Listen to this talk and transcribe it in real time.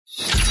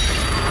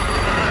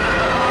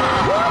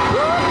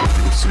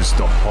It's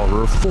the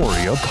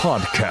Horrorphoria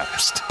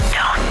Podcast.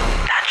 Don't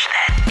touch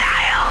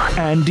that dial.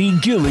 Andy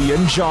Gilly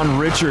and John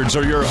Richards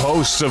are your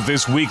hosts of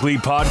this weekly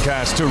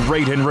podcast to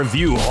rate and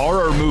review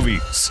horror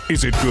movies.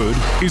 Is it good?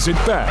 Is it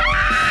bad?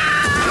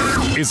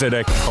 Is it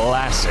a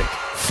classic?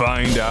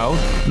 Find out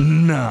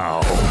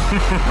now.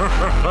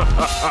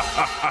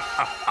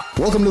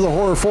 Welcome to the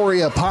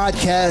Horrorphoria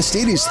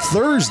Podcast. It is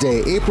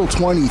Thursday, April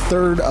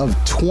 23rd of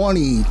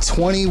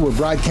 2020. We're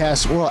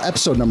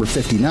episode number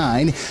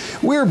 59.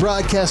 We're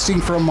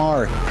broadcasting from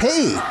our,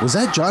 hey, was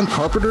that John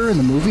Carpenter in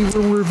the movie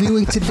we're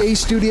reviewing today?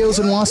 Studios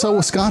in Wausau,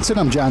 Wisconsin.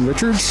 I'm John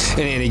Richards.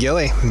 And Andy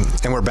Gilly.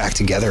 And we're back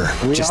together.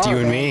 Just you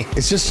and me.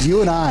 It's just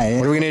you and I.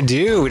 What are we going to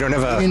do? We don't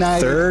have a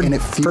third and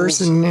it feels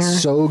person here?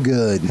 So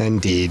good.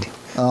 Indeed.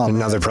 And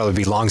now there'd probably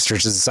be long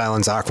stretches of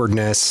silence,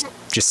 awkwardness,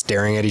 just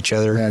staring at each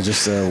other,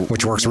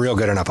 which works real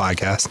good on a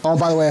podcast. Oh,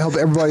 by the way, I hope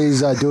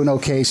everybody's doing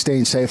okay,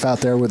 staying safe out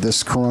there with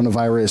this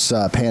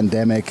coronavirus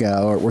pandemic.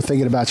 We're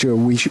thinking about you.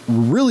 We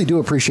really do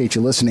appreciate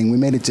you listening. We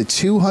made it to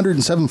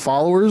 207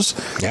 followers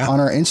on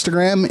our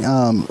Instagram.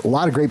 A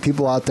lot of great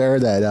people out there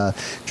that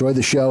enjoy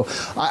the show.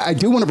 I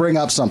do want to bring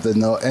up something,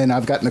 though, and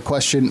I've gotten a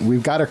question.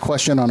 We've got a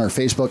question on our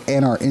Facebook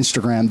and our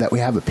Instagram that we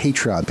have a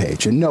Patreon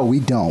page. And no,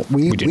 we don't.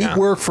 We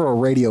work for a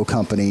radio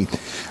company.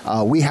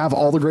 We have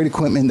all the great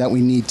equipment that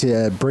we need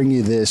to bring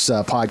you this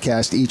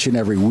podcast each and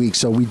every week.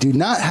 So we do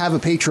not have a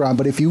Patreon,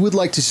 but if you would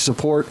like to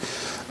support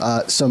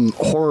some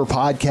horror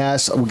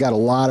podcasts, we've got a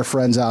lot of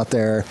friends out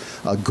there.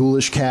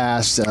 Ghoulish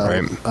Cast, Straight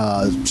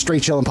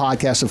Chillin'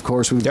 Podcast, of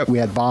course. We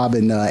had Bob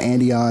and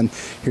Andy on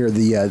here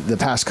the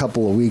past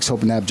couple of weeks,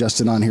 hoping to have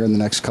Justin on here in the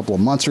next couple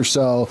of months or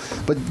so.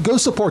 But go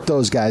support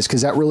those guys,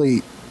 because that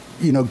really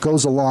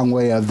goes a long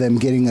way of them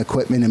getting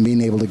equipment and being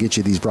able to get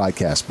you these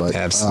broadcasts. But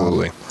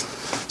absolutely.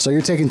 So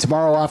you're taking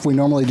tomorrow off. We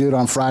normally do it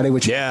on Friday,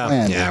 which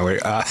I'm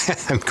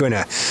going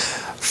to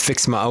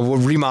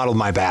remodel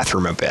my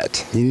bathroom a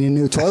bit. You need a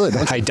new toilet,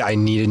 don't you? I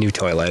need a new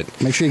toilet.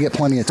 Make sure you get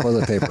plenty of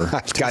toilet paper.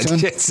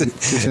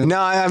 No,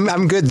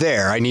 I'm good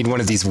there. I need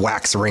one of these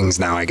wax rings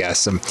now, I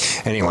guess.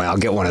 Anyway, I'll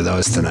get one of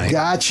those tonight.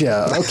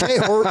 Gotcha. Okay,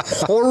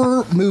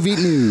 horror movie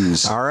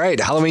news. All right,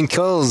 Halloween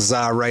Kills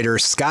writer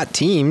Scott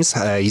Teems.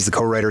 He's the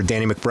co-writer of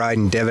Danny McBride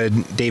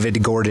and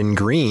David Gordon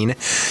Green.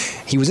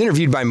 He was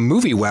interviewed by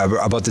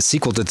MovieWeb about the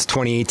sequel to the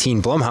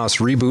 2018 Blumhouse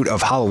reboot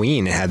of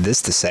Halloween and had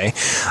this to say: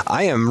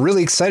 "I am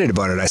really excited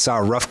about it. I saw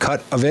a rough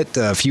cut of it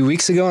a few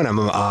weeks ago, and I'm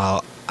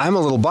a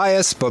little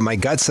biased, but my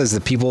gut says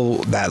the people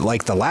that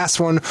like the last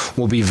one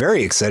will be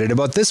very excited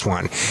about this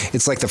one.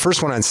 It's like the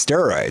first one on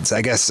steroids.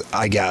 I guess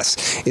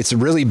it's a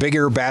really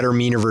bigger, badder,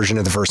 meaner version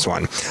of the first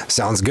one.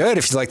 Sounds good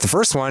if you like the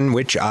first one,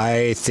 which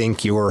I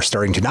think you're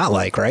starting to not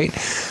like, right?"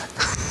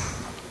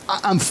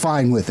 I'm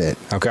fine with it.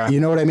 Okay. You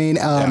know what I mean?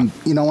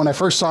 When I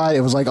first saw it,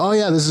 it was like, oh,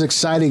 yeah, this is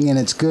exciting and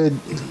it's good.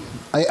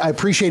 I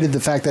appreciated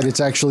the fact that it's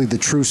actually the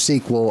true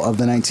sequel of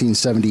the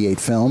 1978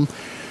 film.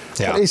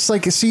 Yeah. But it's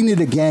like seeing it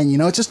again,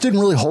 it just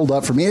didn't really hold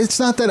up for me. It's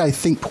not that I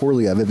think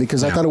poorly of it,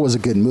 because I thought it was a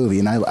good movie,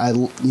 and I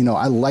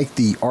like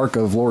the arc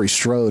of Laurie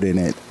Strode in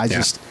it.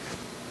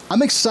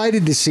 I'm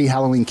excited to see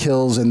Halloween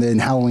Kills and then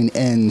Halloween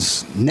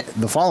Ends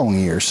the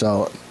following year.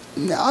 So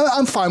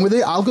I'm fine with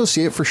it. I'll go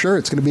see it for sure.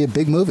 It's going to be a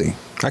big movie.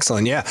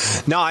 Excellent. Yeah.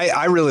 No,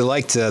 I really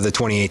liked the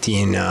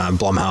 2018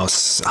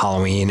 Blumhouse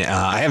Halloween.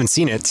 I haven't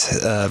seen it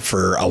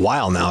for a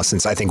while now,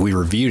 since I think we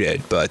reviewed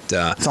it, but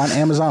it's on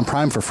Amazon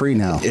Prime for free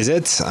now. Is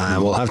it?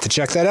 We'll have to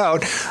check that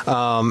out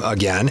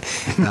again.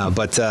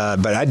 But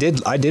I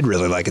did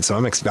really like it, so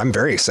I'm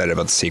very excited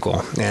about the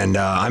sequel, and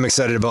I'm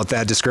excited about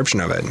that description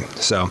of it.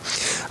 So,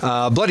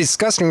 Bloody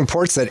Disgusting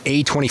reports that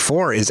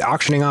A24 is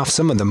auctioning off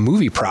some of the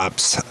movie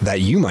props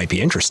that you might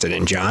be interested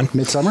in, John.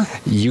 Midsommar?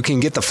 You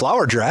can get the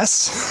flower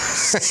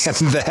dress.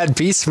 The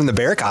headpiece from the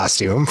bear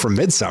costume from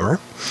Midsommar.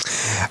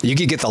 You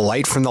could get the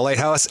light from the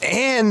lighthouse,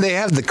 and they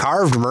have the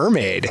carved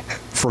mermaid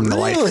from the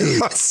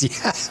lighthouse.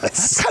 Yes.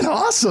 That's kind of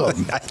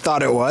awesome. I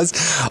thought it was.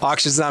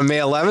 Auctions on May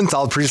 11th.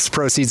 All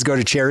proceeds go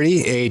to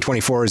charity.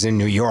 A24 is in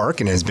New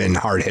York and has been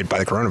hard hit by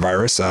the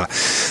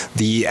coronavirus.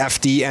 The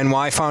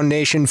FDNY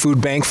Foundation,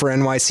 Food Bank for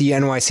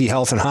NYC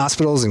Health and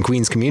Hospitals, and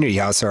Queens Community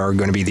House are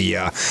going to be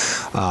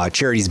the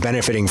charities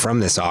benefiting from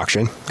this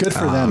auction. Good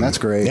for them. That's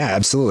great. Yeah,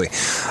 absolutely.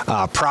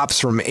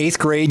 Props from 8th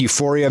Grade,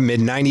 Euphoria,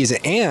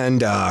 mid-90s,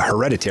 and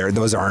Hereditary.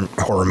 Those aren't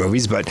horror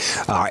movies, but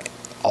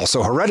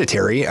also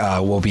Hereditary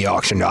will be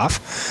auctioned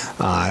off.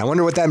 I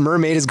wonder what that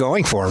mermaid is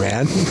going for,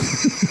 man.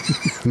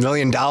 $1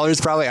 million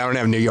probably. I don't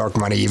have New York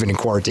money even in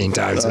quarantine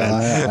times, man.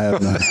 I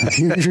have no.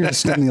 Here's your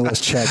stimulus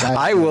check.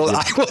 I will,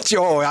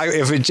 Joe.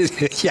 If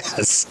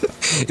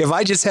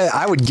I just had,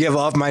 I would give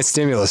up my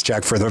stimulus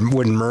check for the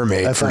wooden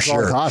mermaid for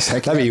sure.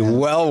 That'd be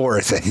well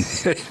worth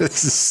it.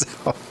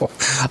 So,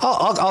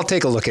 I'll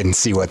take a look and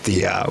see what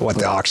the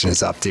auction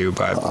is up to.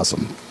 But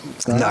awesome.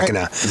 Not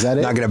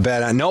gonna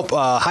bet on. Nope.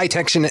 High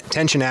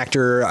tension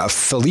actor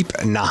Philippe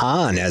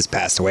Nahan has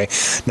passed away.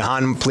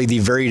 Nahan played the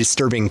very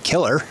disturbing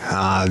killer,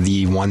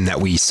 the one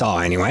that we saw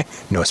anyway.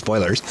 No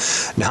spoilers.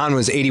 Nahan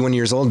was 81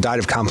 years old, died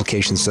of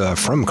complications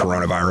from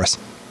coronavirus.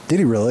 Did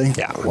he really?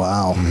 Yeah.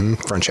 Wow.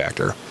 French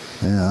actor.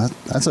 Yeah,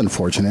 that's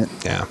unfortunate.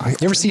 Yeah. You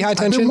ever see High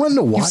Tension? I've been wanting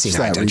to You've watch seen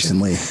that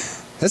recently.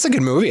 That's a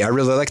good movie. I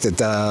really liked it.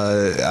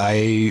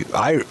 I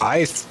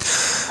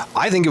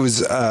think it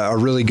was a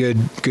really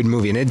good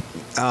movie, and it.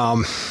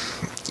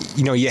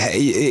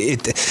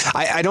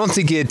 I don't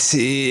think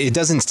it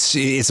doesn't.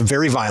 It's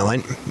very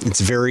violent.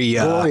 It's very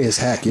gory as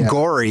heck. Yeah.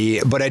 Gory,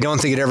 but I don't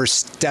think it ever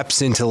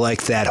steps into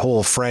like that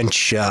whole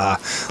French,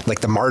 like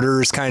the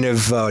Martyrs kind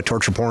of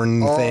torture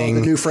porn thing.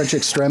 The new French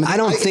Extremity. I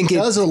don't think it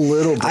does a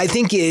little bit. I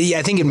think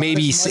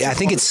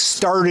it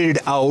started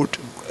out.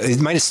 It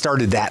might have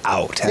started that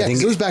out. Yeah, I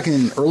think it was back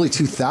in early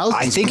 2000s.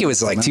 I think it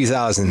was like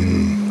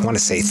 2000. I want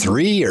to say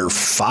 3 or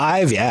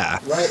 5. Yeah.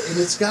 Right, and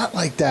it's got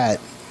like that.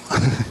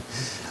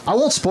 I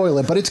won't spoil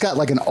it, but it's got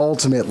like an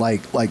ultimate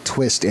like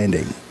twist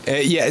ending.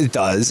 Yeah, it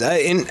does.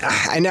 And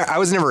I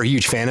was never a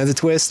huge fan of the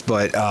twist,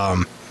 but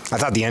I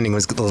thought the ending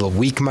was a little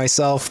weak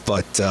myself.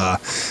 But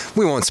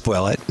we won't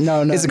spoil it.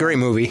 No, it's a great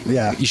movie.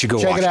 Yeah, you should go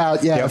check watch it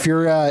out. Yeah, Yep.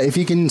 if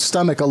you can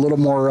stomach a little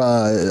more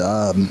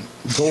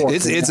gore.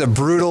 It's a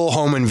brutal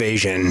home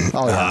invasion.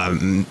 Oh, yeah.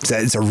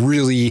 It's a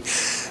really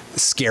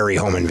scary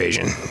home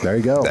invasion. There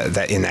you go.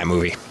 That in that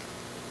movie.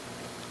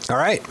 All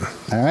right.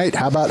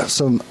 How about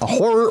some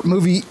horror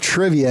movie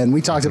trivia? And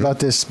we talked about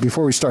this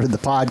before we started the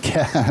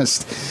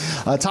podcast.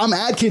 Tom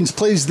Atkins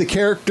plays the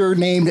character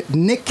named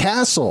Nick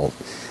Castle.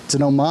 It's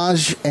an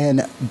homage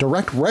and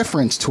direct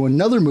reference to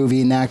another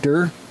movie and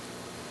actor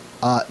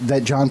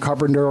that John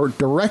Carpenter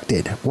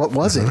directed. What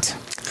was it?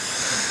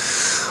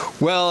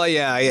 Well,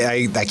 yeah,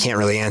 I can't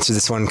really answer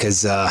this one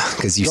because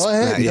you. Go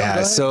ahead. Yeah. Go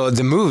ahead. So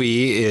the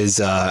movie is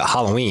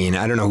Halloween.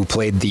 I don't know who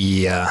played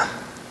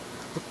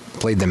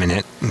them in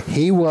it.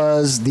 He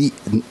was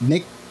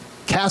Nick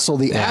Castle,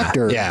 the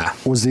actor,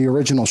 was the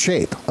original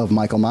shape of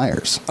Michael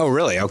Myers. Oh,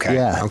 really? Okay.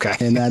 Yeah. Okay.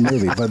 In that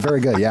movie, but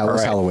very good. Yeah, it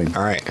was right. Halloween.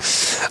 All right.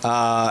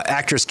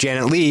 Actress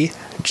Janet Leigh,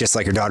 just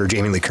like her daughter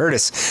Jamie Lee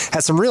Curtis,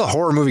 has some real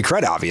horror movie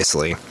cred,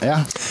 obviously.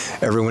 Yeah.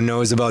 Everyone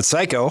knows about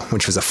Psycho,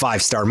 which was a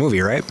 5-star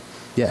movie, right?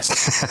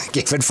 Yes.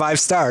 Gave it 5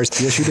 stars.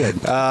 Yes, you did.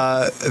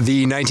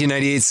 The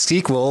 1998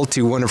 sequel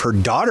to one of her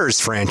daughter's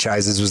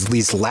franchises was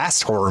Lee's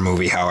last horror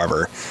movie,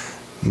 however.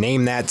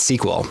 Name that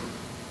sequel.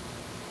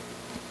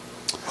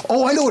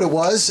 Oh, I know what it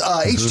was.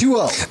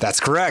 H2O. That's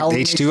correct.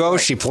 Halloween H2O.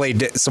 She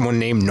played someone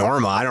named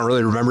Norma. I don't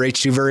really remember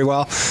H2 very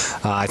well.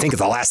 I think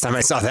the last time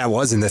I saw that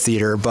was in the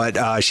theater,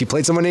 but she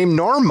played someone named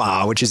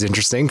Norma, which is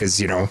interesting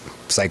because,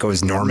 Psycho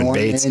is Norman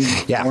Bates.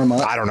 Yeah, Norma.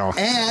 I don't know.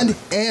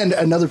 And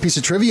another piece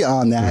of trivia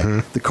on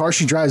that, the car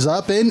she drives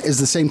up in is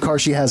the same car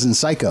she has in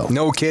Psycho.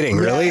 No kidding,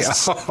 really?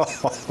 Yes.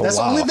 That's the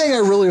Wow. only thing I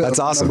really That's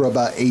remember awesome.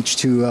 about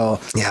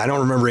H2O. Yeah, I don't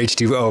remember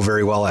H2O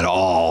very well at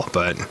all,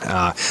 but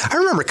I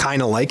remember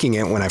kind of liking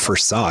it when I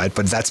first saw it,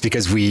 but that's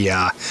because we...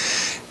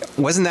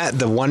 wasn't that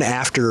the one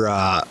after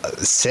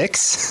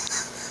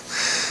 6?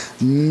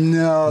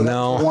 No,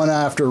 that's the one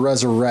after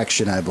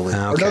Resurrection, I believe.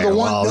 Okay, or no,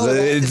 well,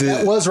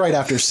 that was right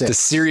after 6. The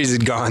series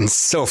had gone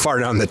so far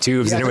down the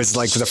tubes, and it was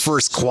like the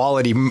first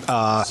quality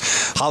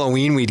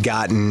Halloween we'd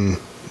gotten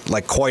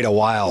like quite a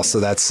while. So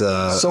that's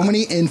so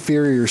many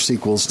inferior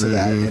sequels to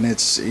that, and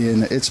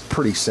it's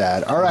pretty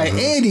sad. All right,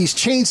 Andy's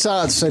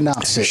Chainsaw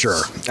synopsis.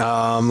 Sure.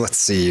 Let's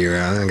see.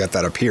 I got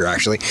that up here,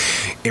 actually.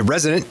 A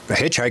resident, a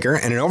hitchhiker,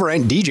 and an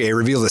overnight DJ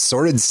reveal the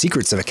sordid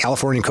secrets of a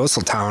California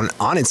coastal town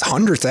on its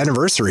 100th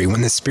anniversary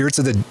when the spirits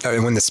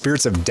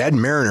of dead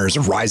mariners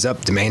rise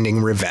up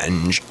demanding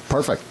revenge.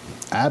 Perfect.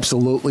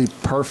 Absolutely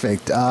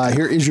perfect.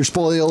 Here is your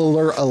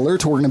spoiler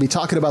alert. We're going to be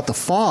talking about The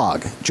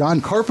Fog.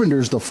 John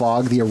Carpenter's The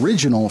Fog, the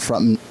original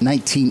from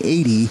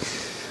 1980.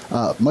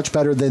 Much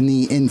better than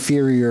the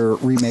inferior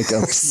remake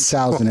of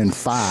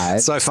 2005.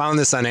 So I found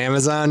this on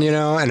Amazon,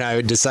 and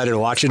I decided to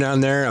watch it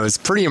on there. I was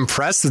pretty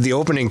impressed with the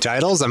opening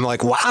titles. I'm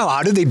like, wow,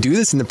 how did they do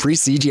this in the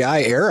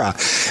pre-CGI era?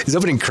 These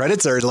opening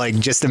credits are like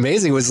just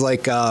amazing. It was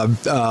like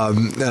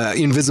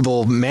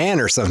Invisible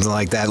Man or something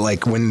like that,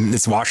 like when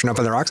it's washing up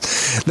on the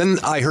rocks. Then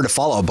I heard a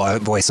Fall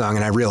Out Boy song,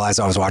 and I realized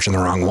I was watching the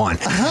wrong one.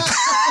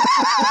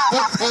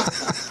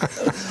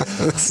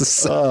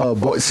 Oh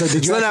boy! So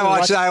did you? Then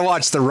I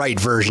watched the right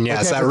version.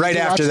 Yes, Okay, right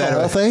after that. The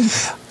whole thing?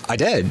 I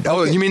did.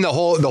 Oh, you mean the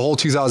whole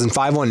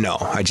 2005 one? No,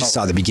 I just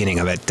saw the beginning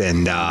of it,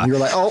 and you were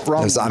like, "Oh,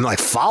 wrong." I'm like,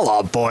 Fall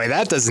Out Boy.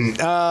 That doesn't.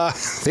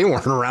 They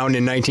weren't around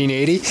in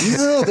 1980.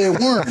 No, they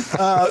weren't.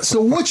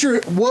 So,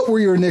 what were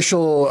your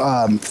initial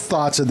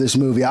thoughts of this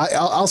movie?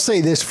 I'll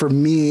say this for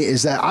me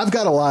is that I've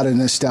got a lot of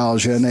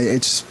nostalgia, and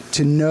it's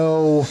to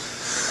no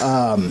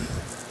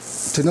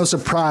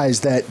surprise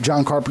that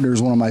John Carpenter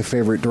is one of my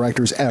favorite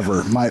directors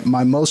ever.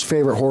 My most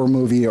favorite horror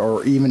movie,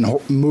 or even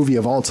movie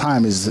of all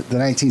time, is the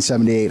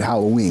 1978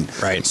 Halloween.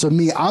 Right. So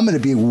I'm going to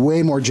be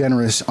way more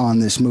generous on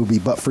this movie.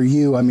 But for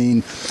you, I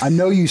mean, I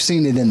know you've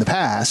seen it in the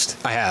past.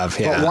 I have,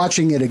 yeah. But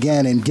watching it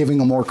again and giving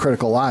a more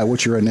critical eye,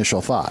 what's your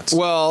initial thoughts?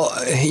 Well,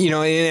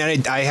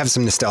 and I have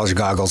some nostalgia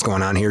goggles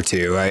going on here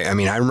too. I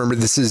mean, I remember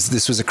this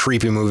was a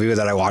creepy movie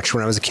that I watched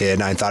when I was a kid,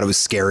 and I thought it was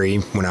scary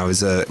when I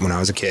was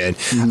a kid.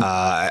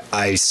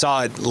 I saw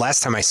saw it,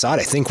 last time I saw it,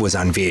 I think was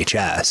on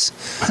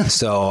VHS.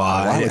 So,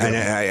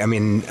 I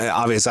mean,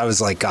 obviously I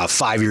was like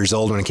 5 years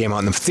old when it came out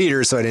in the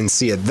theater, so I didn't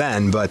see it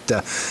then, but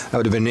that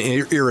would have been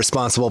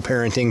irresponsible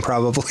parenting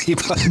probably.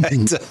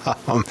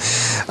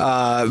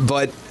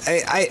 But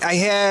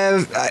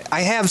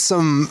I have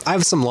some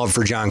love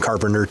for John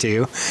Carpenter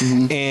too.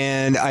 Mm-hmm.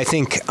 And I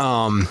think,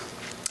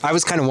 I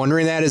was kind of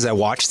wondering that as I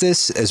watched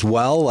this as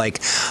well,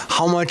 like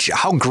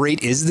how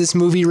great is this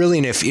movie really?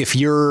 And if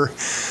you're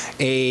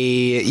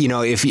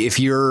if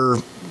you're,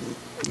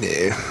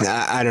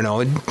 I don't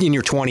know, in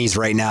your 20s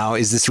right now,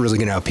 is this really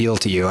going to appeal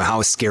to you?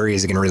 How scary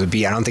is it going to really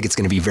be? I don't think it's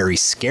going to be very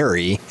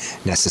scary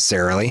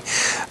necessarily.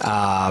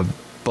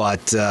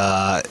 But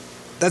I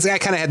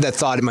kind of had that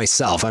thought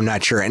myself. I'm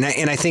not sure. And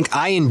I think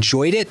I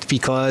enjoyed it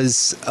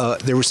because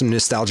there was some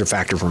nostalgia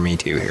factor for me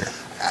too here.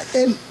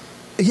 And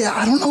yeah,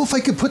 I don't know if I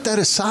could put that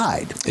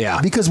aside.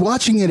 Yeah. Because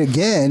watching it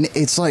again,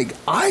 it's like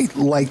I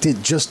liked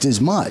it just as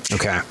much.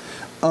 Okay.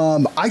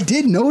 I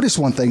did notice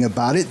one thing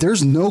about it.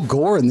 There's no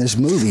gore in this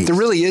movie. There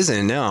really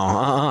isn't, no.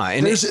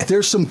 And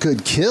there's some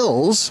good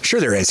kills.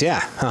 Sure there is,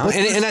 yeah.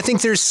 And I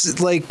think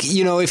there's, like,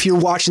 if you're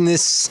watching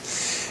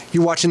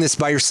this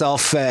by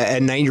yourself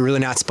at night, you're really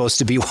not supposed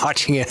to be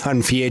watching it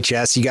on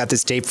VHS. You got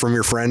this tape from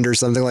your friend or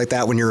something like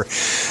that when you're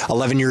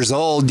 11 years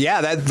old.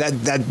 Yeah,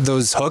 that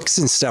those hooks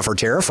and stuff are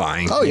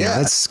terrifying. Oh, yeah.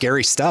 That's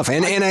scary stuff.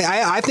 And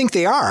I think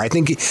they are. I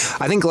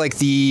think like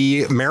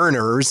the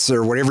mariners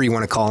or whatever you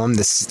want to call them,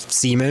 the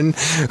seamen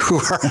who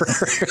are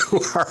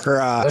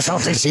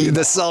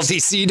the salty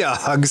sea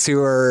dogs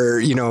who are,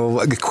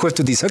 equipped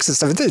with these hooks and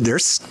stuff.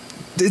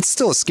 It's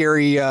still a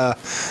scary,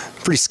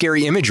 pretty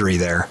scary imagery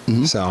there.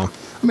 Mm-hmm. So,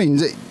 I mean,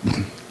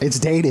 it's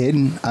dated.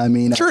 I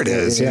mean, sure it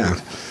is. Yeah.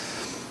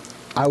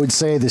 I would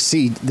say the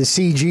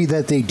CG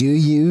that they do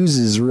use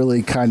is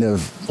really kind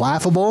of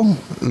laughable.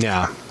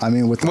 Yeah. I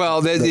mean, that's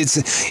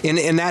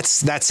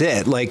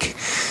it. Like,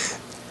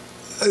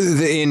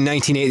 in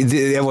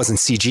 1980, it wasn't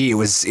CG.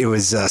 It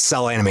was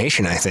cell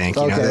animation, I think.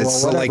 Okay,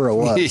 whatever it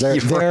was.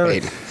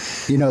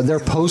 Their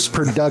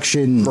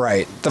post-production,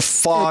 right? The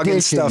fog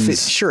additions. And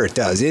stuff. Sure, it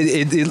does.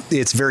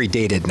 It's very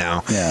dated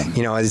now. Yeah.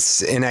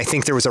 And I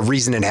think there was a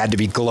reason it had to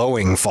be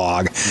glowing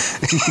fog.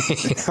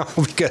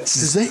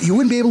 Because you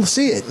wouldn't be able to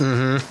see it.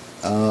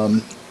 Mm-hmm.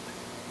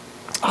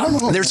 I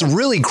don't know. There's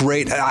really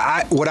great.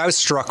 What I was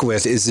struck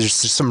with is there's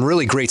some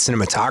really great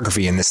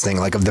cinematography in this thing,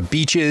 like of the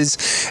beaches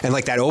and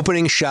like that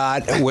opening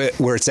shot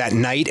where it's at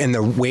night and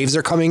the waves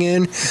are coming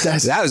in.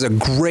 That was a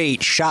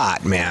great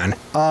shot, man.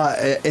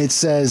 It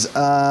says,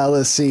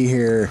 let's see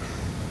here.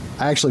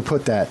 I actually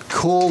put that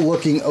cool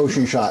looking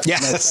ocean shot.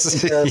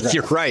 Yes,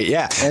 you're right.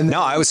 Yeah. And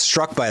I was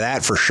struck by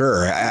that for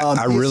sure.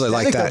 I really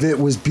like that. It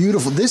was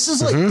beautiful. This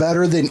is like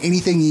better than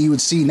anything you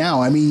would see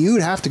now. I mean, you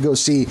would have to go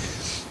see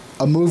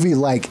a movie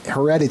like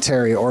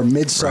Hereditary or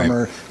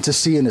Midsommar to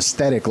see an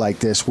aesthetic like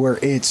this, where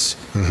it's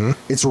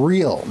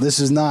real. This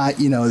is not,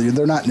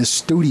 they're not in a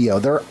studio.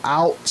 They're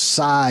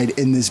outside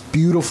in this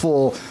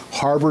beautiful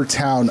harbor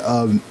town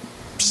of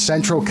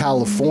Central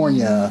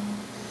California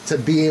to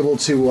be able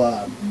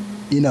to,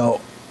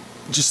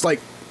 just like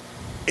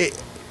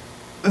it.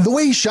 The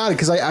way he shot it,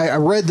 because I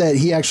read that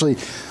he actually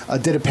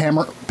did a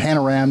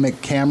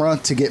panoramic camera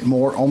to get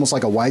more, almost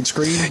like a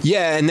widescreen.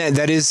 Yeah, and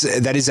that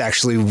is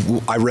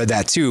actually, I read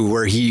that too,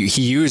 where he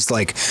used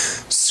like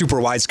super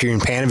widescreen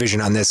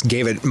Panavision on this,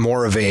 gave it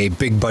more of a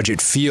big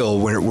budget feel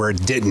where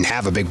it didn't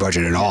have a big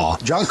budget at all.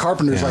 John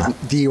Carpenter's like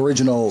the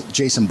original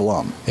Jason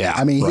Blum. Yeah,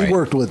 I mean, he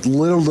worked with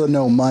little to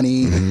no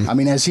money. Mm-hmm. I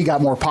mean, as he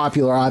got more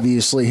popular,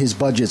 obviously his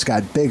budgets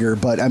got bigger,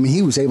 but I mean,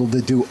 he was able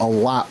to do a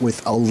lot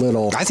with a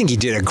little. I think he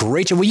did a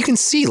great job. Well, you can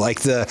see like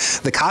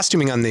the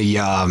costuming on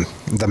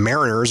the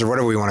Mariners or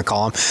whatever we want to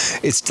call them.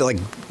 It's like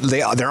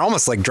they're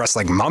almost like dressed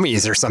like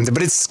mummies or something,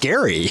 but it's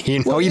scary.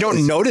 You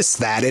don't notice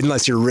that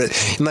unless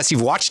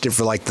you've watched it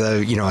for like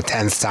the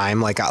 10th time,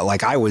 like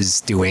I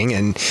was doing,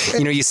 and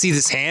you see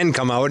this hand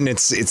come out and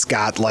it's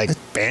got like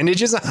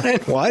bandages on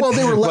it. What? Well,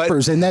 they were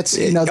lepers, and that's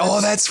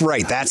that's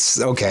right.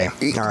 That's okay.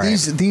 All right.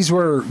 These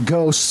were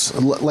ghosts,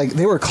 like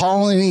they were a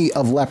colony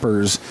of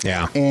lepers.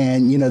 Yeah.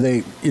 And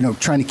they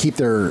trying to keep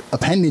their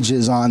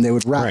appendages on, they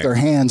would wrap their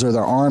hands or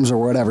their arms or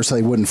whatever so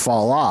they wouldn't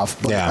fall off.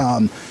 But,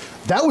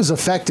 that was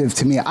effective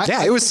to me.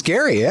 It was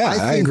scary. Yeah,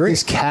 I think agree.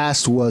 This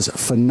cast was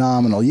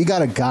phenomenal. You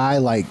got a guy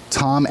like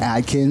Tom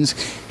Atkins.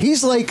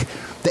 He's like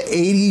the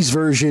 80s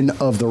version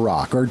of The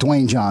Rock or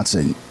Dwayne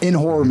Johnson in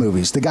horror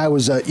movies. The guy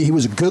was a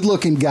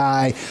good-looking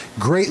guy,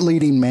 great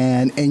leading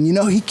man, and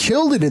he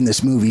killed it in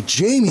this movie.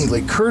 Jamie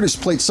Lee Curtis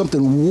played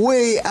something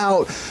way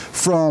out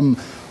from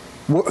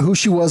who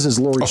she was as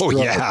Laurie Strode.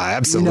 Oh, yeah,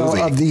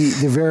 absolutely. Of the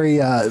very,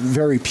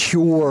 very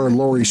pure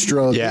Laurie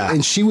Strode. Yeah.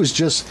 And she was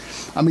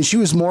she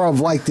was more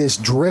of like this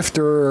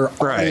drifter,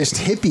 artist,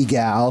 hippie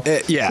gal.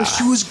 Yeah. But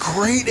she was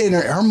great in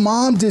her. Her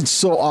mom did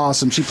so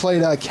awesome. She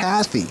played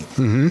Kathy.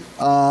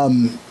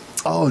 Mm-hmm.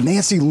 Oh,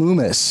 Nancy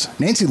Loomis.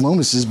 Nancy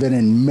Loomis has been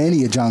in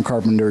many of John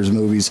Carpenter's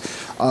movies.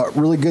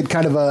 Really good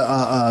kind of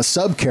a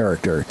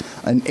sub-character.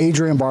 An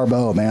Adrienne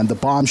Barbeau, man, the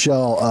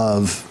bombshell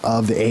of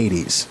the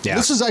 80s. Yeah.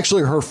 This is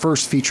actually her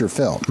first feature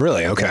film.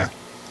 Really? Okay.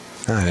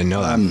 Yeah. I didn't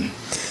know that. And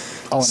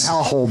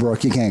Hal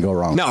Holbrook, you can't go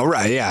wrong. No,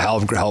 right? Yeah, Hal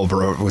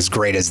Holbrook was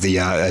great as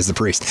the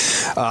priest.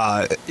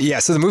 So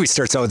the movie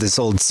starts out with this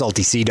old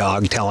salty sea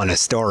dog telling a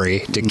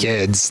story to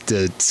kids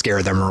to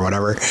scare them or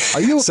whatever.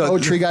 Are you a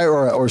poetry guy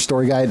or a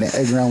story guy in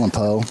Edgar Allan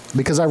Poe?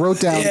 Because I wrote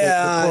down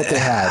the quote they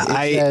had.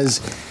 It says,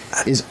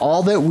 "Is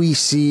all that we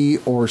see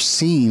or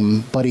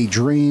seem but a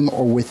dream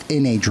or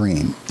within a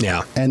dream?"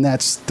 Yeah, and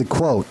that's the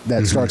quote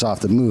that starts off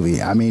the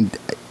movie. I mean,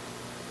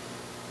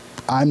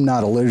 I'm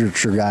not a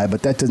literature guy,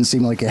 but that doesn't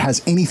seem like it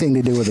has anything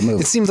to do with the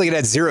movie. It seems like it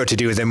had zero to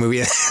do with that movie.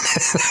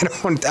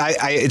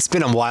 It's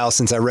been a while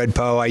since I read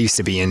Poe. I used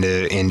to be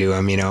into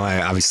him. You know,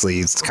 obviously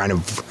it's kind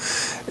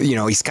of, you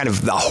know, he's kind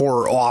of the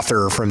horror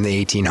author from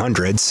the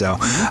 1800s. So,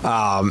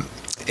 I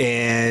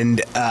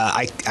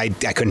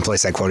couldn't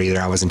place that quote either.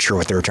 I wasn't sure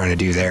what they were trying to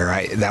do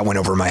there. That went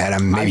over my head.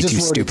 I'm maybe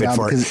too stupid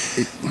for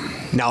it.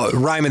 Now,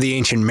 Rime of the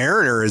Ancient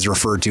Mariner is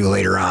referred to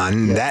later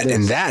on. Yeah,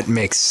 that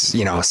makes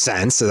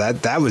sense. So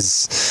that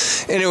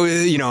was, and it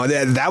was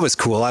that was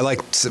cool. I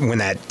liked when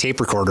that tape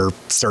recorder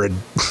started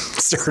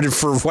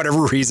for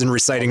whatever reason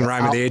reciting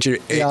Rime of the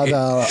Ancient. Yeah,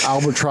 the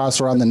albatross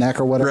around the neck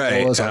or whatever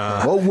it was.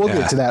 We'll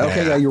get to that.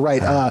 Okay, yeah, you're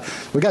right.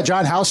 We got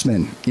John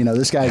Houseman. You know,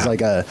 this guy's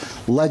like a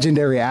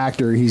legendary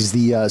actor. He's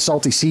the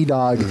salty sea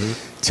dog.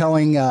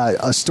 Telling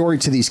a story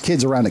to these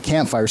kids around a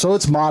campfire. So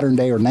it's modern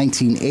day or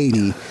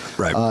 1980.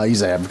 Right.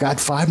 He's like, I've got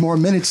 5 more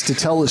minutes to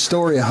tell a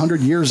story.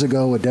 100 years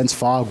ago, a dense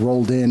fog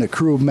rolled in. A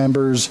crew of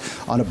members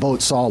on a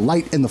boat saw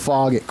light in the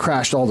fog. It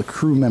crashed. All the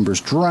crew members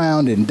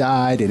drowned and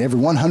died. And every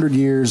 100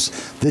 years,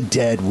 the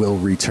dead will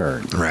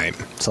return. Right.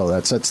 So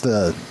that's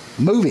the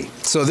movie.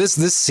 So this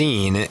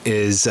scene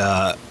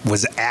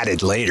was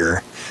added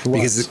later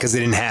because they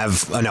didn't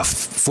have enough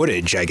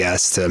footage, I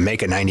guess, to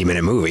make a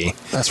 90-minute movie.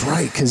 That's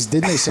right. Because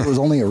didn't they say it was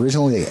only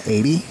originally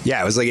 80?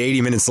 Yeah, it was like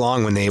 80 minutes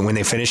long when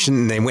they finished it,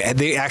 and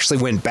they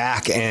actually went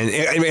back and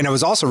it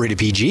was also rated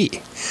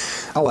PG.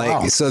 Oh,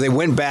 wow. So they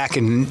went back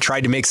and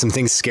tried to make some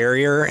things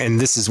scarier, and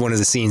this is one of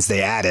the scenes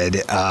they added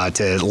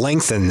to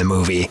lengthen the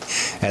movie,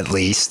 at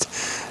least.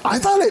 I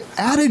thought it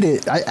added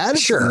it. I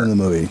added it in the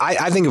movie.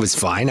 I think it was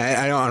fine.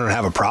 I don't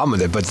have a problem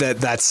with it, but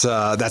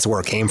that's where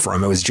it came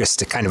from. It was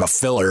just kind of a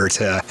filler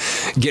to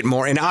get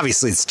more, and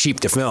obviously it's cheap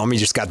to film. You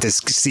just got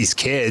these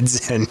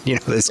kids, and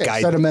this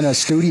guy set them in a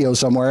studio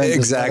somewhere, and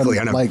exactly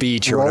on a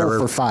beach or whatever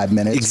for 5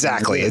 minutes.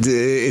 Exactly,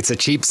 it's a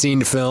cheap scene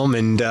to film,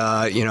 and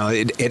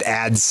it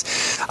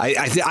adds.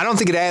 I don't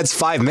think it adds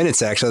 5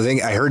 minutes.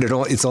 Actually, I heard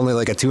it's only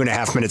like a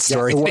 2.5 minute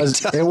story.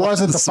 Yeah, it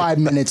wasn't the 5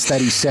 minutes that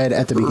he said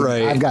at the beginning.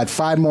 Right. I've got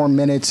 5 more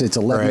minutes. It's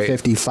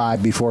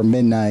 11:55 before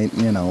midnight.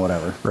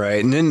 Whatever.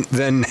 Right, and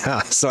then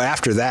so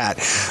after that,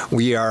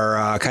 we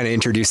are kind of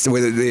introduced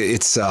with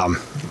it's the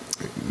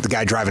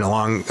guy driving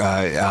along.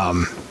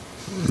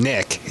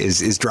 Nick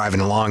is driving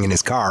along in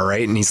his car,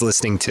 right, and he's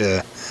listening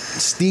to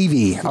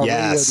Stevie, our radio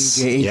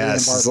DJ.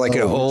 It's like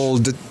an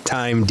old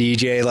time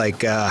DJ, like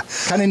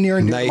kind of near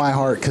and dear to my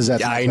heart because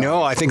that's. I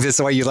know. I think this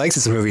is why you like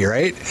this movie,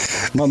 right?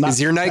 Well, is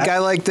your night guy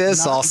like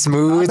this, all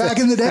smooth? Back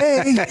in the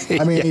day,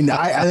 I mean,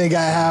 I think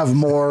I have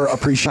more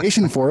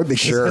appreciation for it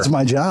because it's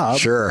my job.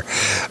 Sure.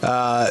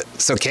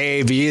 So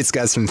KAB, it's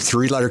got some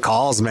 3-letter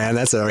calls, man.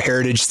 That's a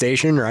heritage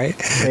station, right?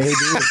 KAB.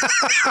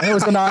 It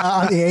was on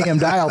the AM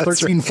dial,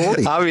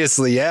 1340.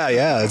 Obviously.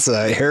 Yeah, it's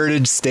a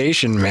heritage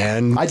station,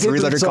 man. I did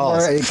 3-letter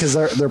calls because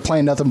they're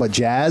playing nothing but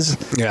jazz.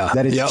 Yeah,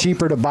 that it's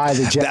cheaper to buy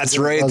the jazz. That's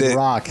right. The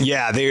rock.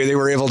 Yeah, they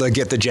were able to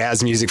get the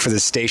jazz music for the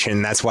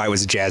station. That's why it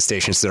was a jazz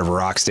station instead of a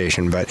rock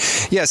station. But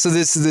yeah, so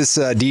this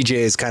DJ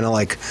is kind of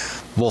like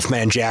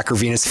Wolfman Jack or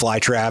Venus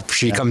Flytrap.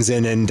 She comes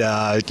in and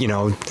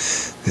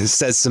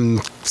says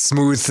some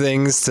smooth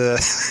things to.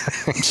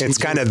 It's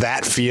kind of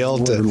that feel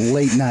to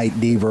late night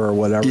diva or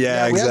whatever.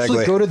 Yeah, exactly.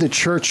 We actually go to the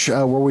church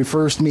where we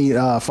first meet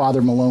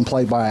Father Malone,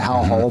 played by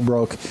Hal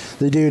Holbrook.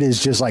 The dude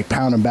is just like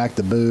pounding back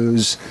the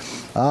booze.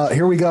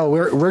 Here we go.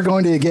 We're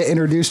going to get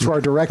introduced to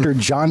our director,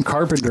 John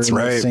Carpenter, in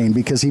this scene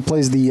because he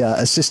plays the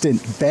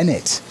assistant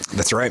Bennett.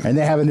 That's right. And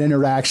they have an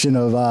interaction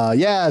of,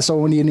 so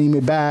when do you need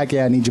me back?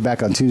 Yeah, I need you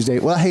back on Tuesday.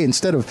 Well, hey,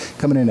 instead of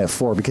coming in at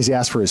 4 because he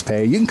asked for his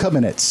pay, you can come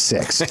in at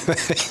 6.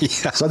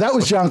 Yeah. So that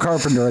was John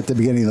Carpenter at the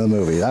beginning of the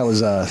movie. That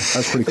was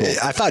pretty cool.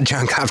 I thought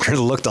John Carpenter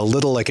looked a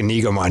little like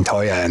Inigo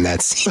Montoya in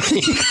that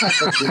scene.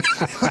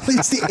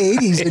 It's the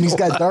 80s and he's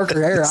got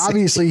darker hair.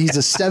 Obviously, he's a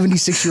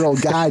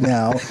 76-year-old guy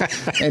now,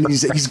 and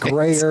he's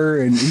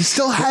grayer, and he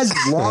still has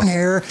long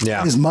hair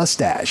and his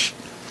mustache.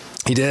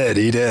 He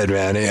did,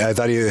 man. I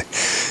thought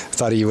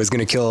he was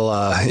going to kill.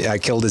 I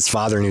killed his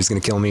father, and he was going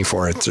to kill me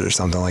for it, or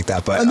something like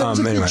that. But and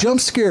there's a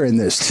jump scare in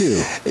this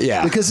too.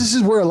 Yeah, because this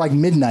is where like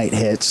midnight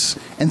hits,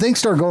 and things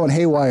start going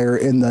haywire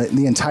in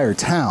the entire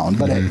town.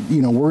 But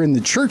we're in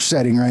the church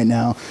setting right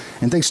now,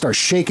 and things start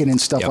shaking and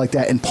stuff like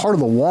that. And part of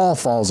the wall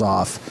falls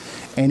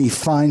off, and he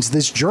finds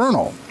this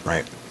journal.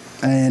 Right.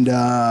 and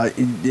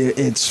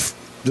it's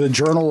the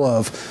journal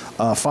of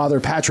Father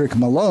Patrick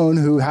Malone,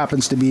 who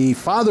happens to be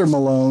Father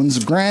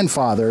Malone's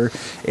grandfather.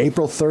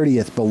 April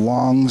 30th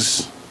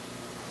belongs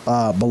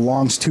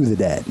to the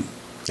dead.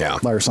 Yeah.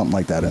 Or something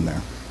like that in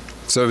there.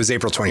 So it was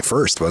April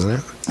 21st, wasn't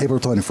it? April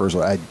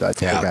 21st. I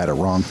think I had it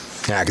wrong.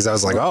 Yeah, because I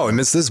was like, oh, I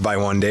missed this by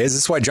one day. Is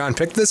this why John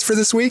picked this for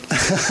this week?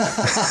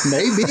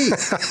 Maybe.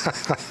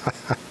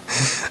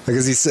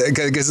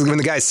 Because when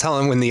the guy's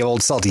when the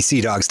old Salty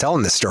Sea Dog's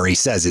telling this story, he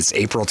says it's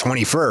April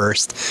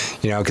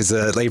 21st, because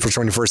April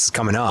 21st is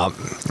coming up.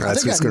 I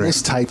think I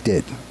mistyped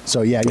it.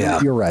 So,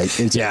 you're right.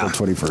 It's April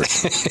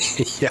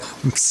 21st. Yeah.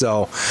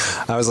 So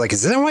I was like,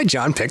 is that why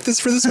John picked this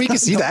for this week?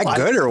 Is he that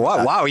good or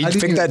what? Wow, he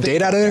picked that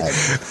date out of there?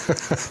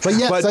 But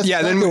that's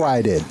exactly why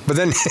I did. But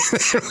then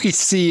we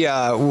see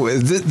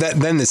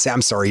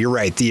I'm sorry, you're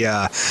right.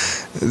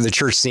 The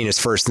church scene is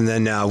first, and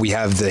then we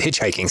have the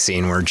hitchhiking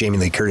scene where Jamie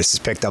Lee Curtis is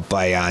picked up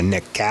by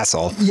Nick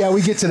Castle. Yeah,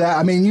 we get to that.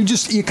 I mean, you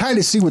kind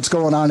of see what's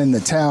going on in the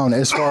town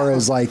as far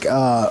as like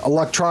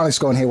electronics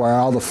going haywire.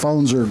 All the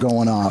phones are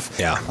going off.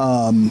 Yeah.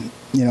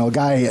 A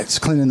guy is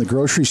cleaning the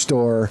grocery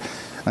store.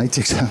 And he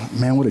takes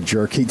what a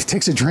jerk. He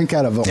takes a drink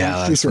out of a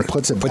juice and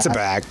puts it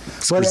back.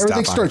 But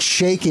everything starts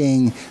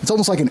shaking. It's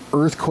almost like an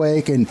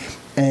earthquake and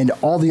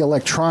all the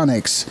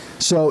electronics.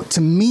 So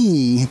to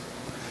me,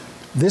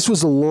 this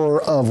was the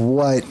lore of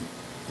what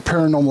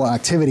paranormal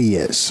activity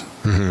is.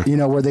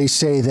 Mm-hmm. Where they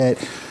say that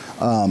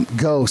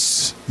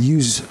ghosts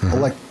use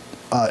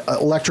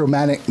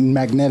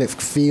electromagnetic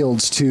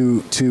fields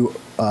to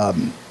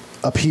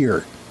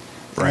appear.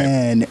 Right.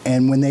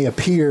 And when they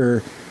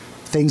appear,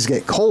 things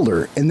get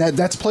colder, and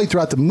that's played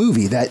throughout the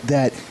movie.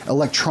 That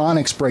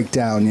electronics break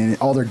down and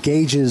all their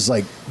gauges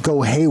like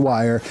go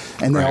haywire,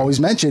 and they always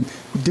mention,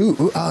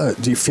 do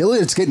you feel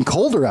it? It's getting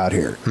colder out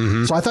here.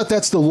 Mm-hmm. So I thought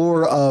that's the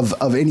lore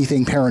of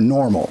anything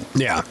paranormal.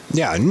 Yeah,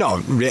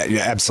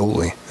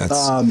 absolutely.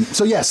 That's...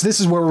 So yes, this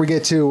is where we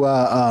get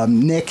to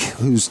Nick,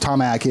 who's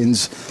Tom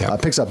Atkins,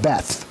 picks up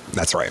Beth.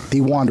 That's right,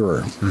 the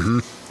Wanderer. Mm-hmm.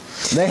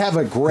 They have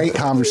a great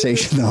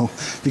conversation though,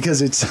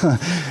 because it's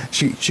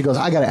she goes,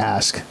 I gotta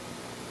ask,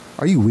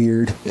 are you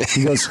weird?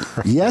 He goes,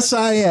 yes,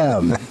 I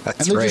am.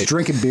 That's and they're just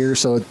drinking beer.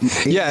 So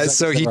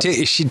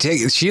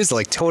she is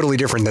like totally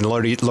different than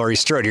Laurie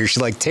Strode here. She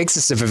like takes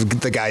a sip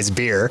of the guy's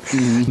beer.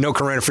 Mm-hmm. No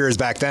current affairs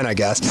back then, I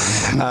guess.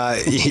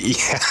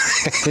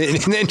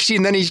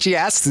 And then she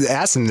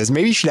asks him this.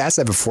 Maybe you should ask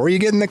that before you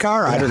get in the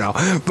car. I don't know,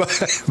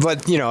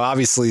 but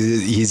obviously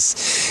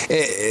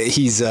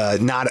he's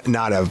not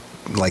a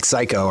like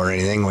psycho or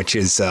anything, which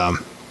is.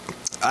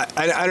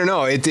 I don't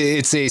know.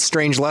 It's a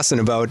strange lesson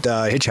about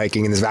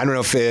hitchhiking in this. I don't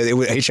know if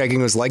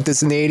hitchhiking was like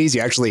this in the 80s.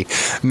 You actually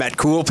met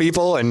cool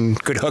people and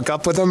could hook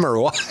up with them or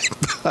what.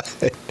 But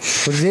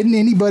didn't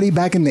anybody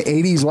back in the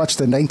 80s watch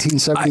the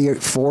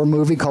 1974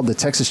 movie called The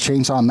Texas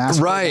Chainsaw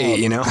Massacre? Right,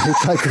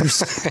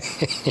 hitchhikers.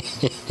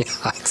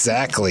 Yeah,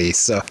 exactly.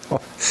 So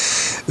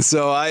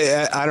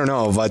I don't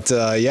know, but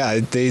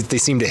they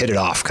seem to hit it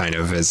off kind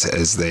of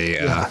as they.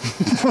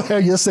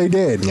 Yes, they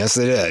did. Yes,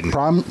 they did.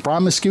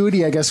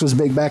 Promiscuity, I guess, was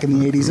big back in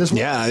the 80s as well.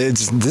 Yeah,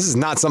 this is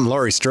not something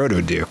Laurie Strode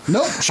would do.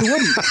 Nope, she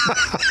wouldn't.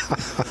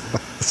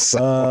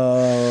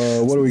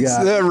 What do we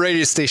got? The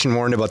radio station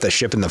warned about the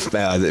ship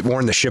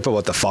warned the ship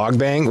about the fog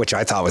bang, which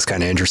I thought was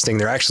kind of interesting.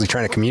 They're actually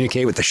trying to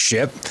communicate with the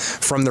ship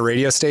from the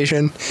radio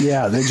station.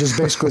 Yeah, they just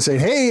basically say,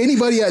 "Hey,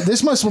 anybody?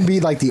 This must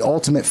be like the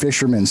ultimate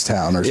fisherman's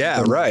town," or something.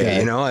 Yeah, right.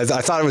 Like I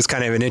thought it was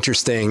kind of an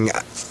interesting,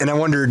 and I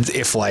wondered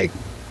if like.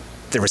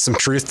 There was some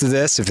truth to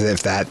this,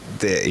 if that,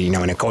 in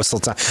a coastal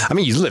town. I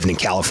mean, you lived in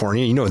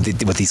California, you know what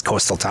these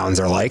coastal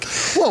towns are like.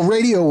 Well,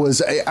 radio was,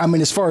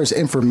 as far as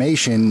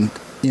information,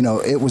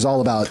 it was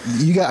all about,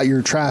 you got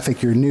your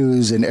traffic, your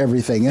news, and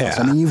everything else.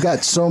 Yeah. I mean, you've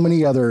got so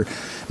many other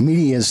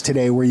medias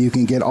today where you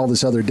can get all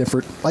this other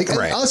different,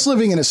 us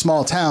living in a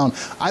small town,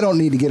 I don't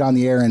need to get on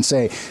the air and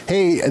say,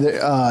 hey,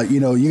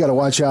 you got to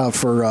watch out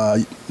for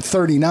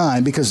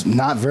 39, because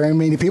not very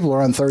many people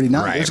are on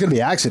 39. Right. There's going to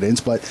be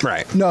accidents, but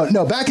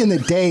no, back in the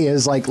day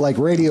is like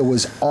radio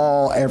was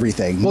all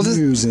everything,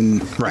 news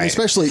and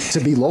especially to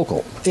be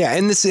local. Yeah,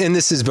 and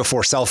this is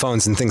before cell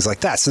phones and things like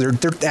that. So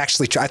they're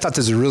actually, I thought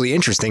this was really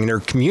interesting. They're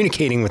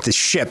communicating with the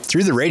ship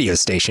through the radio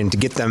station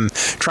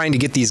trying to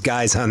get these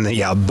guys on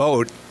the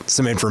boat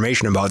some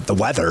information about the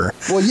weather.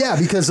 Well, yeah,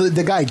 because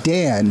the guy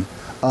Dan,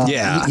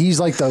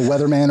 he's like the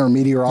weatherman or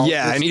meteorologist.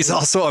 Yeah, and he's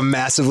also a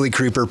massively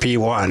creeper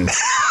P1.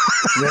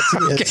 Yes, he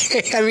is.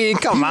 Okay, I mean,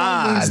 come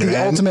on,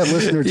 the ultimate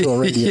listener to a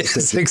radio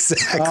station.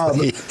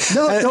 Exactly.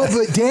 No,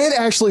 but Dan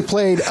actually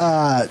played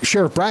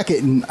Sheriff Brackett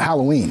in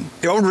Halloween.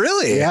 Oh,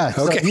 really? Yeah.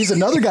 Okay. So he's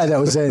another guy that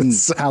was in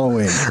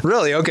Halloween.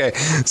 Really? Okay.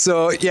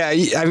 So, yeah,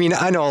 I mean,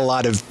 I know a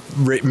lot of,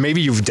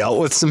 maybe you've dealt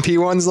with some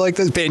P1s like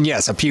this, and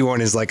yes, a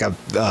P1 is like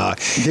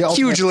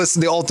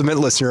the ultimate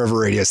listener of a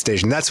radio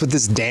station. That's what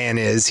this Dan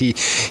is. He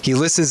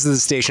listens listens to the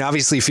station.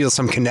 Obviously, feels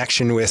some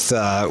connection with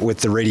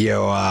the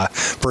radio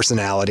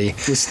personality.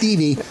 With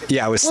Stevie.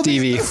 Yeah, with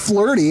Stevie. They're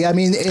flirty. I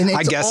mean, and it's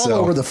I guess all so.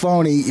 over the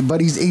phone.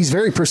 But he's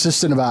very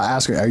persistent about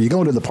asking, "Are you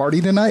going to the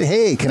party tonight?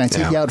 Hey, can I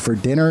take you out for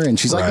dinner?" And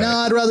she's like, "No,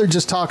 I'd rather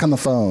just talk on the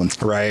phone."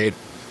 Right.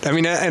 I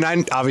mean, and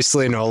I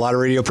obviously know a lot of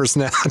radio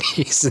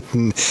personalities,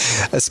 and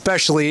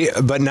especially,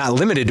 but not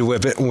limited to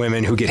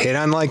women who get hit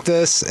on like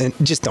this. And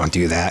just don't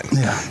do that.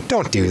 Yeah.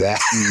 Don't do that.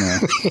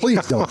 No,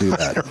 please don't do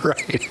that.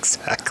 Right,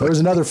 exactly.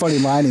 There's another funny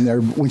line in there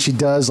when she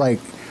does like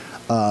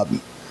on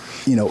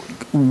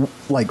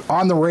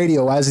the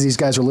radio as these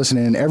guys are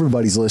listening and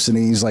everybody's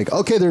listening. He's like,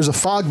 "Okay, there's a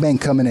fog bank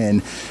coming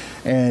in,"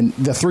 and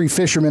the three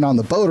fishermen on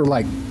the boat are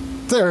like,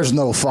 "There's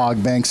no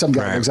fog bank." Some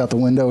guy looks out the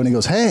window and he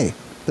goes, "Hey,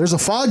 there's a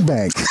fog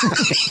bank."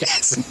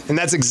 Yes, and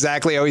that's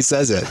exactly how he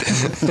says it.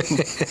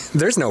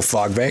 There's no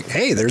fog bank.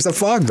 Hey, there's a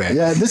fog bank.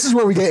 Yeah, this is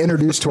where we get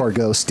introduced to our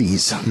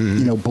ghosties.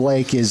 Mm-hmm.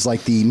 Blake is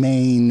like the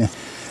main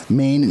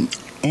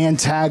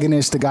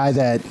antagonist, the guy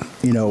that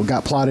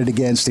got plotted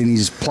against, and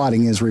he's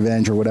plotting his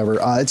revenge or whatever.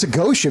 It's a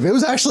ghost ship. It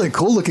was actually a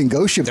cool looking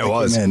ghost ship. It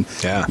was, in.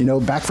 Yeah.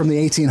 Back from the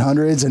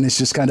 1800s, and it's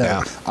just kind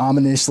of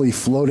ominously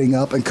floating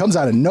up and comes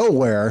out of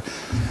nowhere,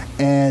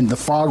 and the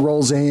fog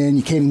rolls in.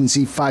 You can't even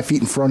see 5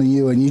 feet in front of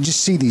you, and you just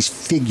see these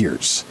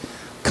figures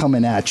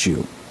coming at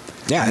you.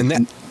 Yeah,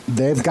 and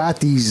they've got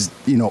these,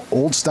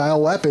 old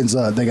style weapons.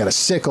 They got a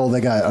sickle,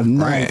 they got a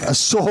knife, a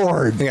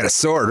sword. They got a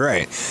sword,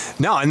 right?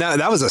 No, and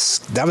that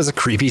was a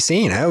creepy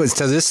scene. It was,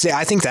 to this day,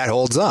 I think that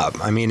holds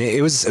up. I mean,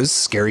 it was a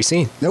scary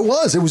scene. It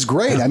was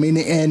great. Yeah. I mean,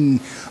 and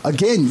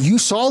again, you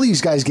saw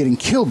these guys getting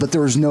killed, but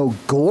there was no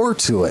gore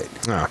to it,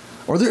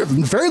 or there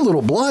very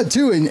little blood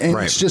too, and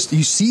it's just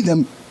you see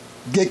them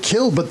get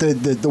killed, but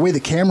the way the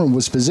camera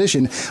was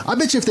positioned, I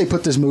bet you if they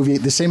put the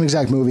same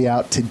exact movie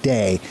out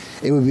today,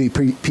 it would be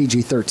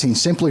PG-13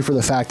 simply for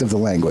the fact of the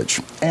language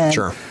and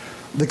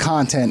the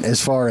content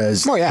as far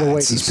as the way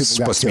these people got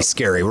supposed to be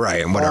scary,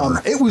 right, and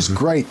whatever. It was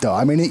great though.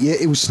 I mean,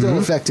 it was still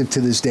effective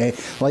to this day.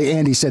 Like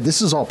Andy said,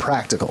 this is all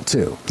practical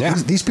too. Yeah,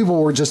 these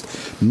people were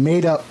just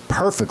made up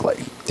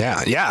perfectly.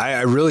 Yeah.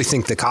 I really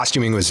think the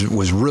costuming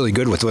was really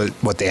good with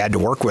what they had to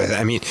work with.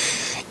 I mean,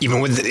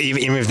 even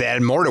if they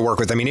had more to work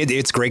with, I mean,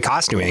 it's great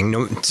costuming,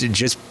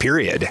 just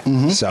period.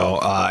 Mm-hmm. So,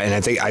 and I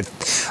think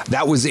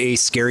that was a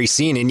scary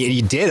scene, and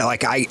you did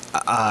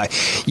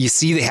you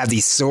see they have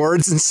these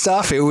swords and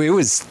stuff. It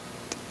was.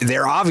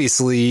 They're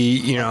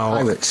obviously,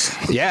 pirates.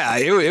 Yeah,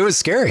 it was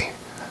scary.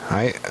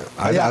 I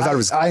thought it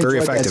was very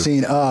effective.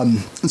 That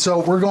scene. So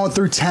we're going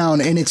through town,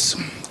 and it's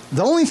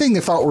the only thing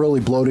that felt really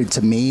bloated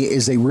to me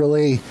is they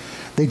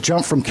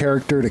jump from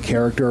character to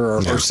character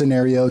or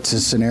scenario to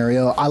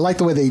scenario. I like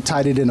the way they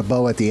tied it in a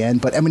bow at the end,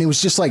 but I mean, it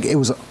was just like it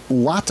was a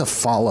lot to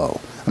follow.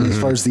 I mean,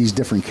 as far as these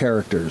different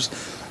characters.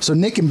 So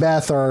Nick and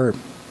Beth are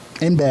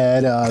in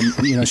bed,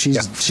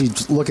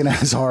 she's looking at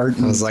his heart.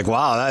 I was like,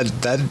 wow,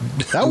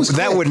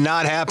 that would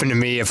not happen to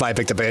me if I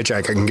picked up a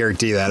hitchhike. I can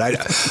guarantee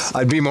that.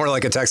 I'd be more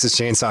like a Texas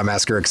Chainsaw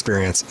Massacre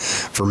experience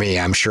for me,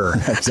 I'm sure.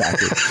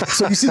 Exactly.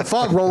 So you see the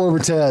fog roll over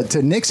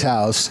to Nick's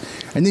house,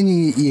 and then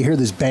you hear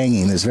this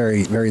banging, this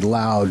very, very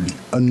loud,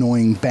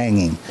 annoying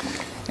banging.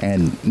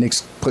 And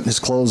Nick's putting his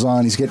clothes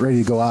on. He's getting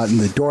ready to go out, and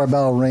the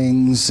doorbell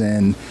rings,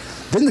 and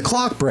then the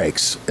clock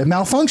breaks. It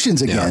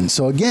malfunctions again. Yeah.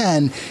 So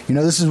again,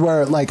 this is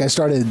where I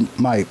started,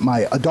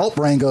 my adult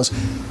brain goes,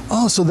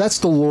 oh, so that's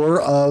the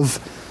lure of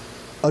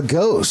a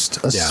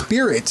ghost, a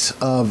spirit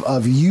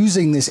of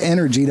using this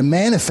energy to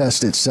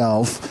manifest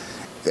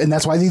itself. And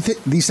that's why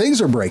these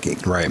things are breaking.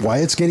 Right. Why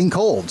it's getting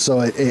cold.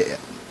 So I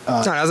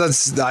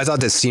thought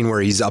this scene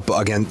where he's up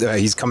again,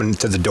 he's coming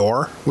to the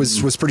door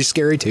was pretty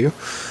scary too.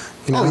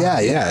 Oh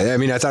yeah. I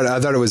mean, I thought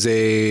it was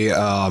I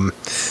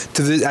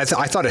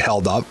thought it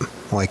held up.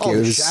 Like it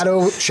was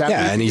shadow.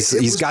 Yeah, and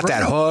he's got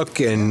that hook,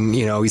 and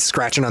he's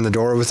scratching on the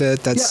door with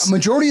it.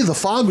 Majority of the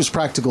fog was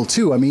practical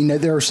too. I mean,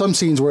 there are some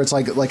scenes where it's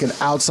like an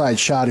outside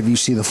shot if you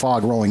see the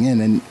fog rolling in,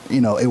 and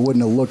it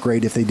wouldn't have looked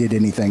great if they did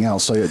anything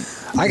else. So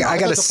I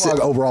gotta say, the fog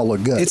overall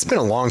looked good. It's been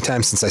a long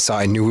time since I saw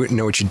I Know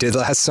What You Did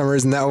Last Summer.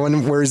 Isn't that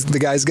one where the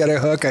guy's got a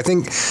hook? I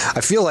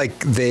feel like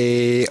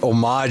they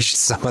homaged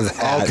some of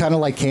that. Oh, kind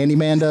of like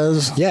Candyman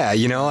does. Yeah,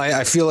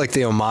 I feel like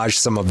they homaged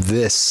some of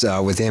this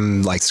with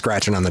him like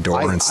scratching on the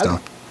door and stuff.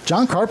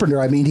 John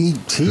Carpenter, I mean,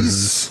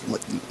 he's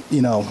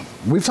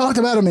we've talked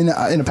about him in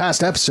a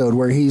past episode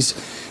where he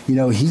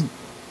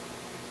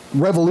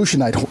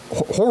revolutionized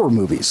horror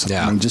movies.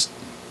 Yeah. I mean, just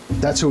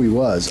that's who he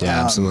was.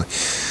 Yeah, absolutely.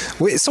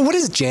 Wait, so what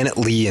is Janet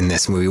Leigh in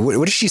this movie?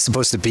 What is she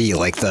supposed to be?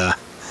 Like the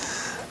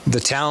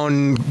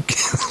town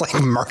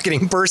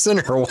marketing person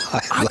or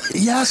what?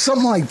 Yeah,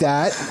 something like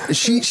that.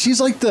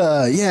 She's like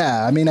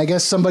I mean, I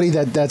guess somebody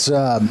that's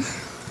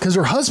because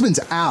her husband's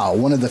Al,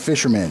 one of the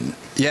fishermen.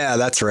 Yeah,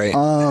 that's right.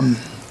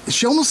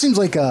 she almost seems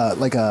like a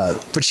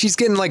But she's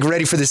getting like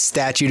ready for this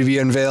statue to be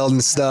unveiled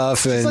and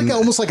stuff. It's and like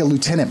almost like a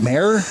lieutenant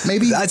mayor,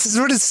 maybe. That's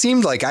what it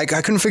seemed like. I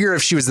couldn't figure out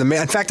if she was the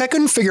man. In fact, I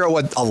couldn't figure out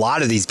what a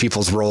lot of these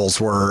people's roles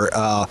were.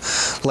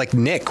 Like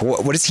Nick,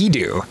 what does he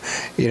do?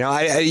 You know,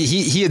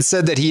 he had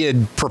said that he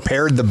had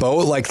prepared the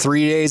boat like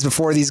 3 days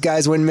before these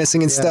guys went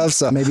missing and stuff.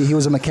 So maybe he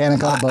was a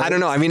mechanic on the boat. I don't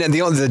know. I mean,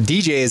 the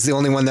DJ is the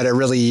only one that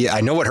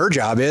I know what her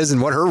job is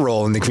and what her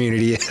role in the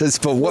community is.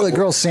 But well, the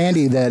girl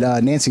Sandy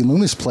that Nancy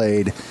Loomis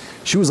played,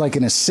 she was like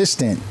an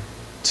assistant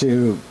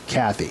to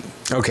Kathy.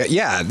 Okay,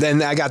 yeah,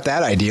 then I got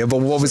that idea.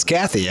 But what was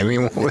Kathy? I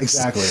mean,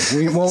 exactly.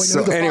 We knew who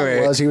the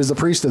father was. He was the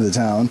priest of the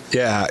town.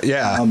 Yeah,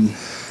 yeah.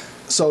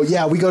 So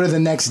yeah, we go to the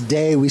next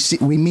day. We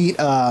meet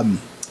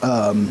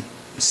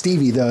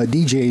Stevie, the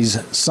DJ's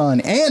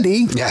son,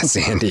 Andy. Yes,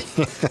 Andy.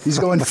 He's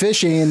going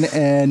fishing,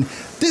 and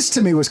this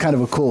to me was kind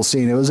of a cool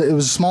scene. It was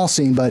a small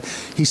scene, but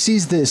he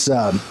sees this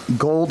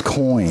gold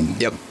coin.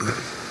 Yep.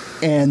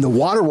 And the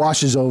water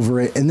washes over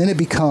it, and then it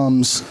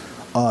becomes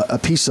a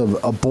piece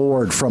of a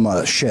board from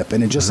a ship,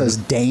 and it just says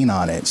Dane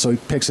on it. So he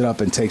picks it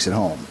up and takes it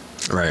home.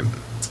 Right.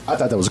 I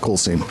thought that was a cool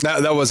scene.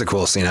 That was a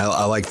cool scene.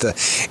 I liked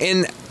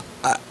and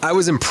I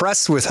was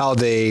impressed with how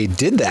they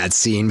did that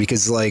scene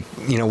because, like,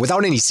 you know,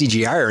 without any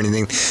CGI or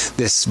anything,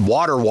 this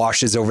water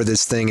washes over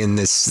this thing and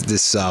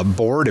this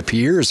board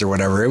appears or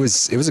whatever. It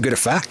was a good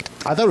effect.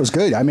 I thought it was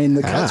good. I mean,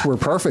 the cuts were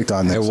perfect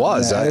on this. It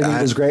was. I think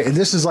it was great. And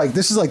this is like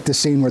the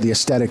scene where the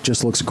aesthetic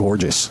just looks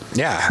gorgeous.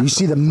 Yeah. You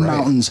see the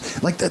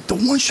mountains, like the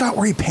one shot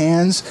where he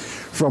pans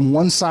from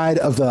one side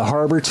of the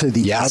harbor to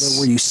the other,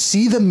 where you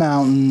see the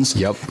mountains.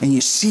 Yep. And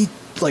you see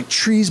like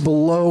trees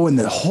below and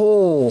the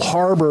whole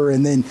harbor,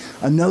 and then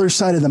another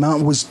side of the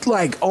mountain was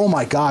like, oh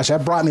my gosh,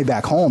 that brought me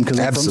back home because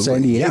I'm from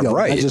San Diego. Yeah,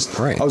 right.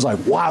 I was like,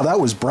 wow, that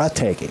was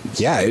breathtaking.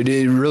 Yeah,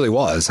 it really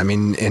was. I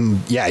mean,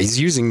 and yeah, he's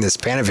using this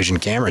Panavision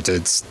camera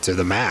to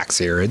the max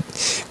here.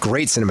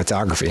 Great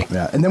cinematography.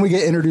 Yeah, and then we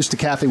get introduced to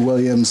Kathy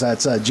Williams.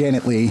 That's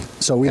Janet Leigh.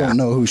 So we don't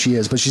know who she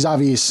is, but she's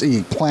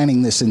obviously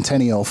planning the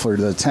centennial for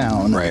the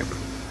town. Right.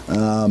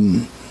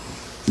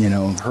 You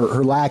know,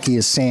 her lackey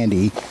is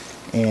Sandy.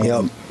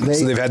 And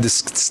so they've had this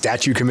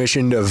statue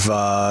commissioned of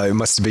it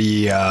must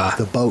be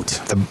the boat.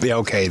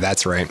 Okay,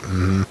 that's right.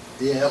 Mm-hmm.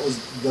 Yeah, it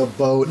was the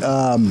boat.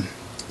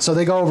 So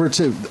they go over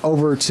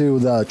to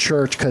the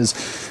church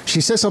because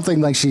she says something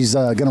like she's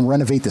going to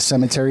renovate the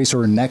cemetery. So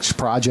her next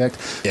project.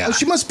 Yeah. Oh,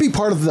 she must be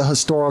part of the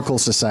historical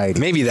society.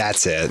 Maybe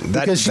that's it.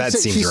 That seems right.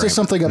 She says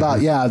something about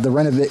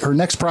her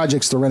next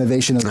project's the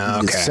renovation of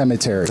the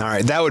cemetery. All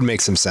right, that would make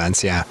some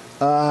sense. Yeah.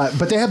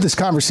 But they have this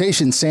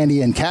conversation,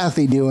 Sandy and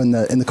Kathy do in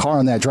the car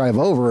on that drive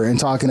over, and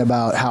talking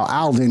about how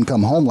Al didn't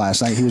come home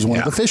last night. He was one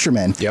of the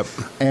fishermen. Yep.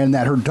 And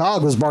that her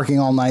dog was barking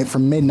all night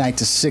from midnight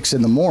to 6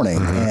 in the morning.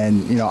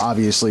 And, you know,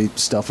 obviously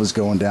stuff was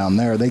going down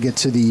there. They get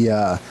to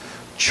the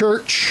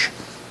church.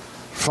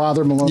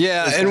 Father Malone.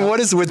 Yeah, and what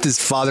is with this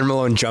Father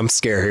Malone jump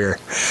scare here?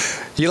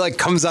 He like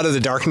comes out of the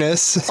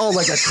darkness. Oh,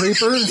 like a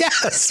creeper?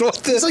 Yes. What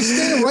the? It's like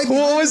standing right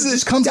behind. What was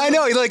it? I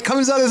know. He like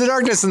comes out of the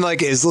darkness and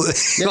like is.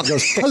 He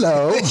goes,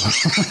 hello.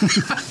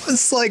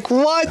 It's like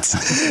what?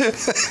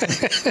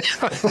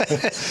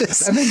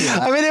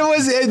 I mean,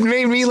 it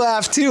made me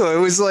laugh too. It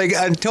was like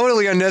a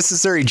totally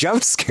unnecessary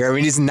jump scare. I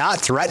mean, he's not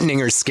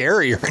threatening or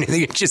scary or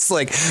anything. It's just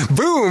like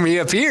boom, he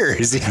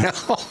appears. You know.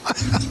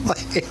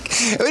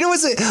 I mean, it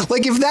was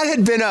like if that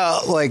had been a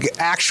like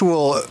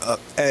actual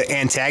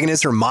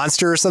antagonist or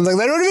monster or something,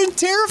 that would have been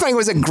terrifying. It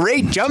was a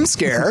great jump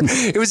scare.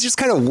 It was just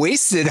kind of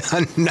wasted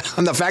on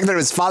the fact that it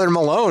was Father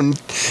Malone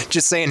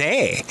just saying,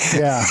 "Hey."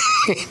 Yeah.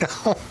 You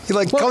know,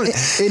 like,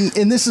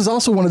 and this is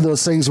also one of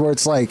those things where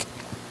it's like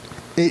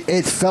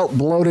it felt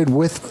bloated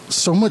with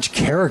so much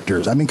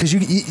characters. I mean, because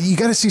you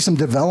got to see some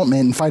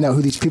development and find out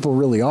who these people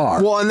really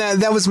are. Well, and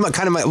that was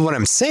what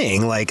I'm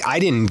saying. Like, I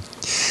didn't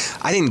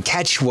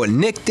catch what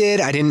Nick did.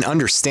 I didn't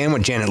understand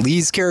what Janet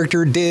Leigh's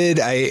character did.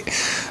 I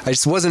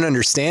just wasn't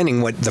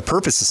understanding what the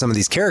purpose of some of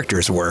these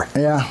characters were.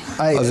 Yeah,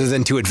 other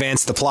than to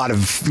advance the plot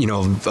of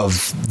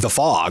the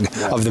Fog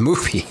of the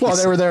movie. Well,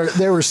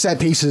 they were set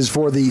pieces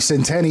for the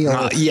centennial.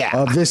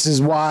 Of this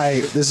is why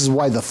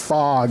the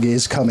Fog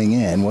is coming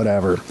in.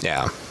 Whatever.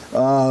 Yeah.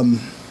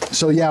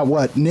 So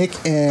Nick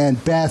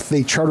and Beth,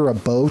 they charter a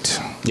boat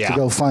to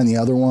go find the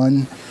other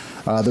one.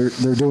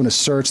 They're doing a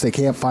search. They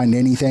can't find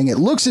anything. It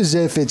looks as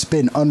if it's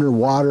been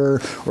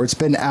underwater or it's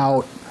been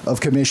out of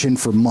commission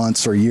for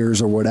months or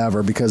years or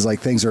whatever, because like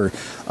things are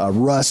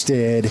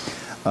rusted.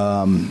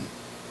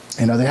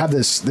 You know, they have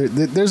this.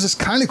 There's this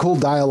kind of cool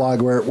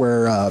dialogue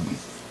where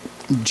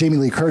Jamie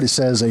Lee Curtis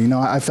says, you know,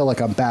 I feel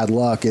like I'm bad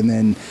luck, and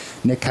then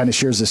Nick kind of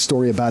shares this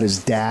story about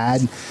his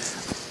dad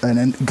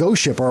and a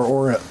ghost ship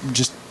or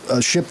just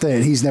a ship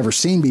that he's never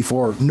seen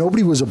before.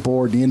 Nobody was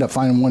aboard. He ended up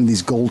finding one of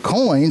these gold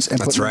coins and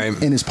put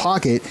it in his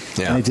pocket,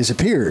 and it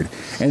disappeared.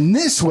 And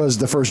this was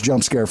the first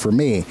jump scare for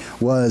me,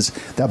 was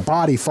that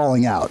body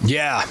falling out.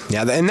 Yeah,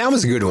 and that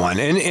was a good one.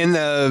 And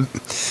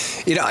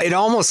it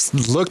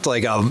almost looked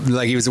like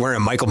he was wearing a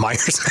Michael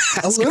Myers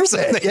mask. A little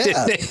bit,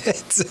 yeah.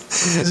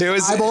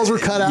 His eyeballs were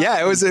cut out.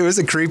 Yeah, it was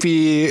a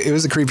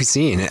creepy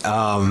scene.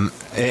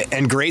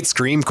 And great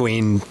scream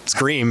from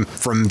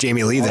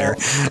Jamie Lee there.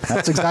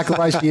 That's exactly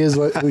why she is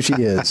who she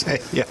is.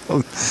 Yeah.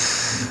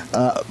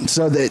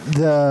 So I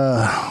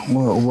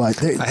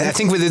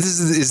think with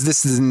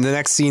this the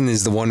next scene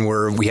is the one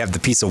where we have the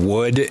piece of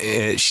wood.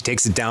 She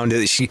takes it down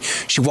to she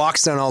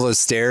walks down all those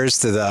stairs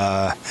to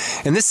the,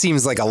 and this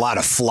seems like a lot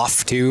of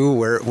fluff too,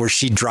 where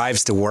she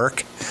drives to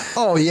work.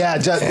 Oh yeah,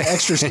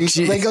 extra scenes.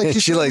 She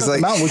likes the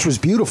mountain, which was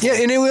beautiful.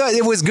 Yeah, and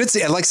it was good.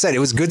 Like I said, it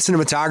was good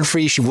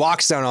cinematography. She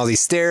walks down all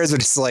these stairs,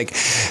 but it's like,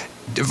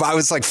 I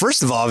was like,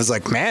 first of all, I was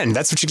like, man,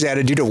 that's what you got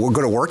to do to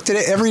go to work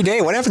today every day.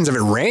 What happens if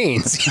it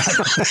rains?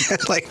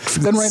 Like, it's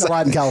been raining a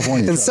lot in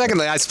California. And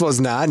secondly, I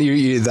suppose not.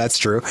 That's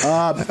true.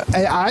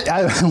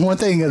 One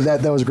thing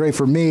that was great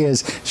for me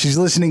is she's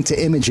listening to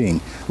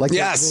imaging, like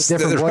yes, the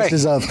different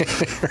voices of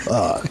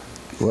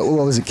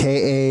what was it?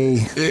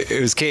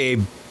 It was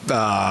KB,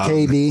 I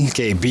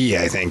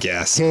think,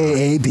 yes.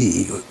 KAB,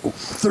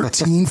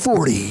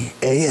 1340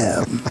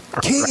 AM.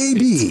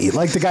 KAB,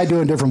 like the guy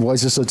doing different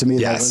voices. So to me,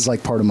 that was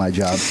like part of my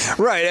job.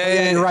 Right.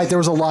 And you're right. There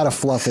was a lot of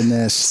fluff in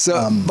this.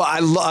 So, but I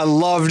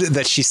loved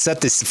that she set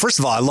this. First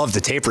of all, I love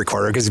the tape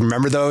recorder, because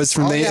remember those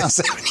from the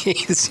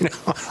 70s.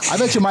 I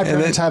bet you my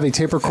parents have a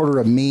tape recorder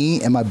of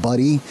me and my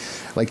buddy,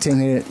 like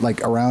taking it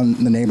like around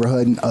the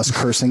neighborhood and us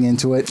cursing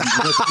into it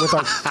with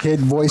our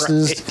kid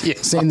voices,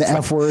 saying the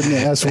F word and the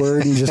S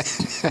word, and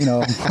just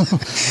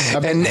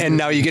and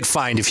now you get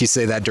fined if you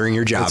say that during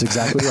your job. That's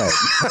exactly right.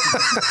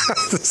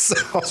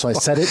 So I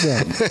said it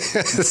then.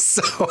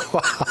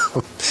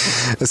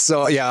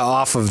 So yeah,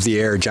 off of the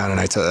air, John and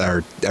I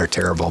are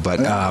terrible. But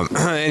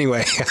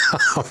anyway,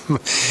 so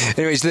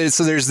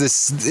there's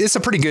this. It's a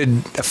pretty good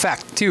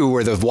effect too,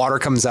 where the water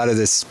comes out of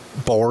this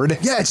board.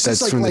 Yeah, it's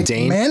just like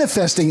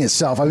manifesting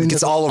itself. I mean,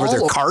 it's all over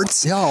their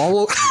carts. Yeah, all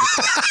over.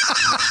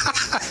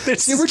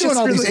 See, we're doing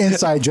all these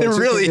inside jokes.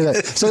 Really.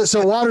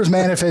 So water's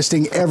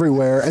manifesting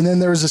everywhere, and then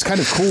there's this kind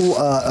of cool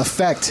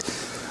effect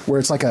where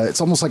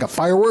it's almost like a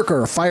firework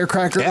or a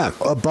firecracker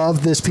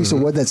above this piece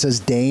of wood that says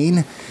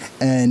Dane,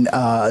 and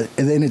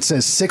then it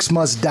says 6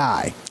 must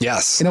die.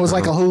 Yes. And it was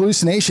like a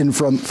hallucination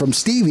from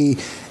Stevie,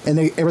 and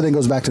everything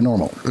goes back to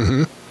normal.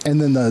 Mm-hmm.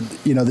 And then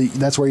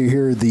that's where you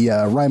hear the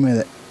rhyme of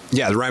it.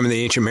 Yeah, the Rhyme of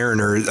the Ancient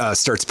Mariner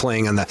starts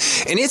playing on and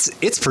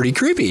it's pretty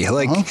creepy.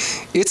 Like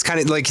it's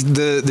kind of like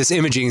this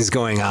imaging is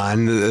going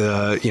on,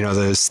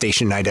 the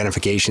station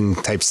identification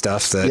type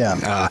stuff.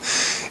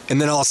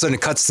 And then all of a sudden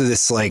it cuts to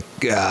this like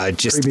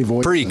just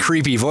pretty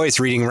creepy voice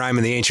reading Rhyme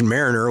of the Ancient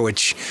Mariner,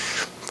 which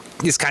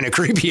is kind of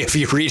creepy if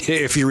you read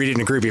it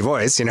in a creepy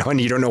voice, and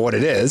you don't know what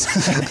it is.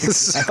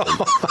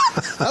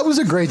 That was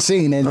a great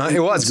scene, and it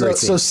was a great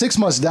scene. So 6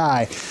 must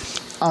die.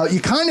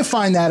 You kind of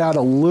find that out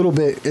a little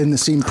bit in the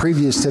scene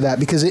previous to that,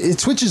 because it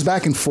switches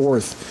back and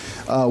forth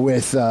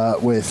with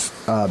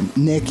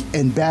Nick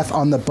and Beth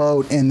on the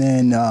boat, and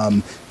then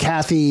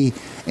Kathy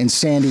and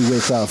Sandy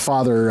with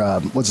Father,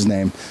 what's his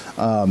name?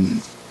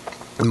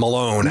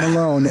 Malone,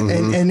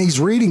 mm-hmm. and he's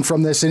reading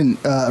from this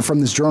from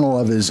this journal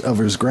of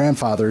his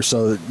grandfather.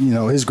 So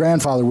his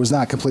grandfather was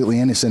not completely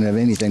innocent of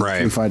anything.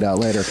 Right. We find out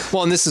later.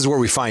 Well, and this is where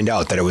we find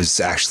out that it was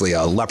actually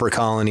a leper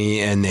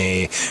colony, and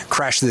they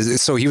crashed this.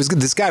 So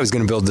this guy was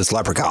going to build this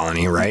leper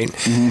colony, right,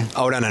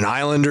 out on an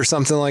island or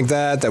something like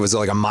that. That was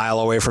like a mile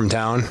away from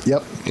town.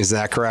 Yep, is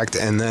that correct?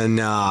 And then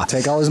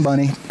take all his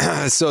money.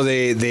 So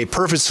they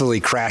purposefully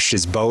crashed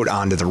his boat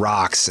onto the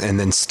rocks and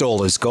then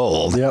stole his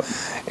gold. Yep,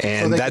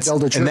 and that's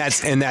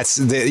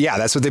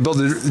what they built.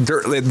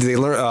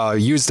 They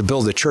used to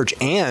build a church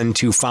and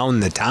to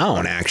found the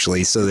town,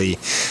 actually. So the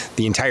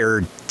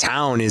entire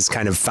town is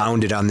kind of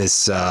founded on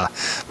this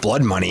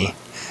blood money.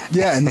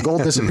 Yeah, and the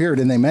gold disappeared,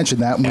 and they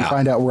mentioned that, and we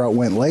find out where it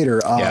went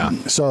later.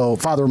 So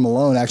Father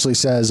Malone actually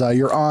says,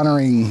 you're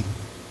honoring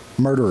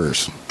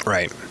murderers.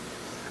 Right.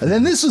 And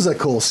then this was a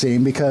cool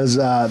scene, because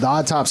the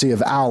autopsy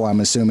of Al, I'm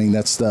assuming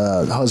that's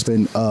the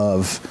husband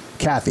of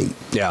Kathy.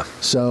 Yeah.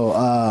 So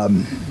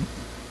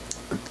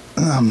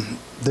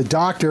the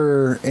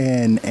doctor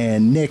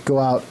and Nick go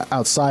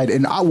outside,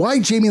 and why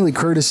Jamie Lee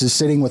Curtis is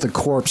sitting with a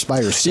corpse by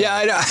herself?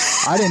 Yeah,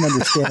 I didn't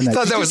understand that. I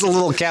thought that was a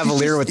little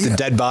cavalier with the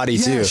dead body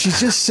too.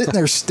 She's just sitting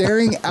there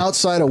staring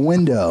outside a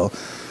window,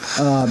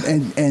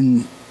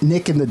 and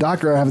Nick and the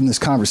doctor are having this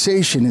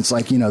conversation. It's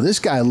like, this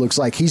guy looks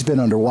like he's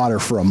been underwater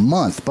for a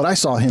month, but I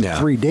saw him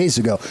 3 days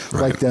ago.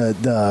 Right. Like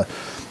the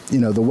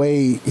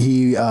way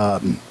he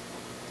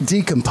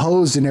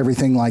decomposed and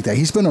everything like that.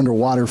 He's been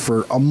underwater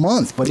for a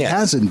month, but he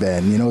hasn't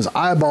been. His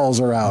eyeballs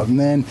are out, and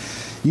then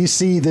you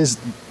see this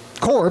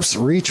corpse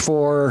reach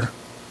for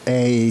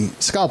a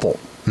scalpel.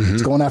 Mm-hmm.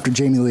 It's going after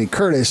Jamie Lee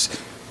Curtis.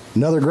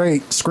 Another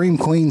great scream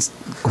queen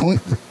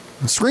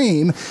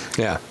scream.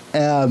 Yeah.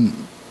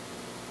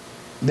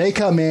 they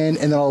come in,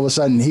 and then all of a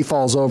sudden he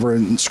falls over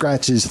and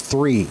scratches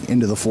 3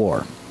 into the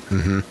floor.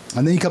 Mm-hmm.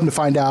 And then you come to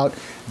find out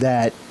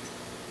that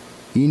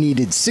you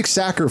needed 6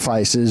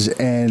 sacrifices,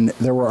 and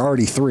there were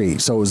already 3.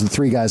 So it was the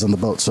 3 guys on the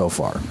boat so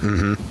far.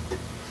 Mm-hmm.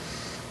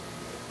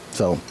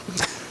 So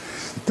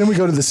then we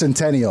go to the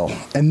Centennial,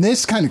 and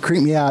this kind of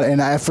creeped me out,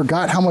 and I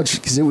forgot how much,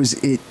 because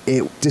it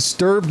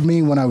disturbed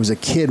me when I was a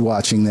kid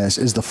watching this,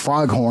 is the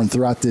foghorn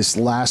throughout this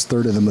last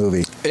third of the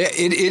movie.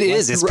 It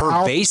is. It's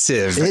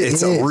pervasive.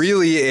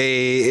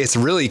 It's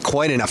really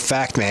quite an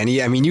effect, man.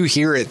 I mean, you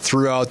hear it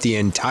throughout the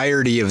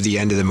entirety of the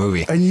end of the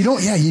movie. And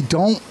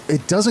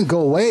it doesn't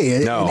go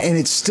away. No. And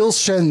it still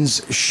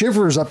sends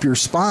shivers up your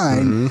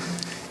spine,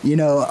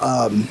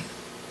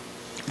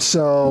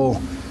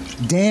 so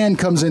Dan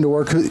comes into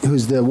work,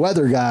 who's the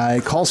weather guy,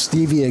 calls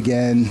Stevie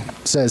again,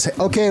 says,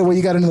 okay, well,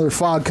 you got another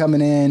fog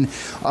coming in.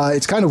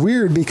 It's kind of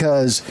weird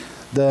because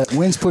the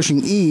wind's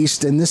pushing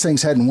east and this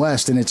thing's heading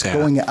west, and it's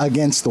going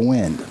against the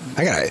wind.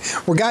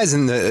 Were guys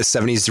in the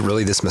 70s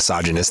really this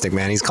misogynistic,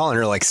 man? He's calling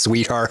her like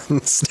sweetheart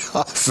and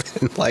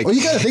stuff. And like, well,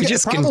 you gotta think, it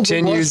just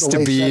continues to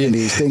be.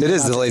 70s, it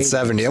is the late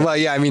 70s. Well,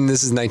 yeah, I mean,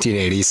 this is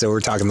 1980, so we're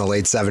talking the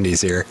late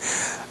 70s here.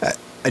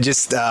 I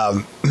just,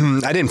 I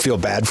didn't feel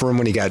bad for him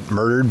when he got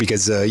murdered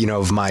because,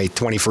 of my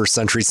 21st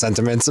century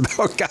sentiments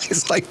about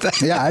guys like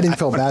that. Yeah, I didn't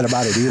feel bad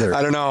about it either.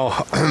 I don't know,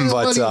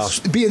 but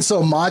being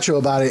so macho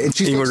about it, and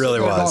he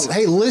really was.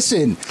 Hey,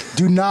 listen,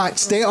 do not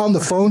stay on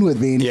the phone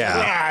with me.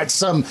 And it's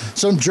some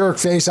jerk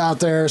face out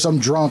there, some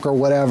drunk or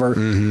whatever,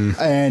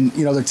 and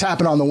they're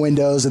tapping on the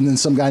windows, and then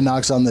some guy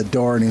knocks on the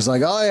door, and he's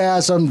like, "Oh yeah,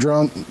 some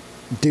drunk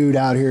dude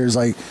out here is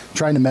like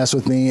trying to mess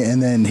with me,"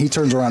 and then he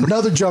turns around,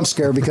 another jump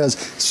scare, because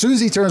as soon as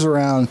he turns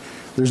around,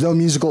 there's no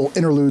musical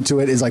interlude to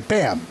it, it's like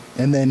bam,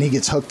 and then he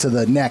gets hooked to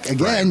the neck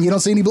again. You don't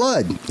see any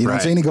blood, you don't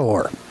see any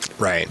gore,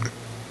 right?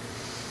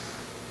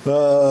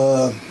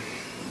 So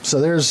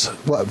there's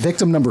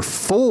victim number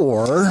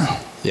 4.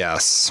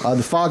 Yes.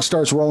 The fog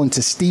starts rolling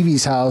to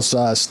Stevie's house.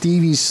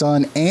 Stevie's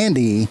son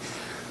Andy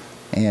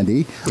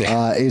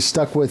is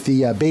stuck with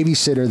the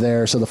babysitter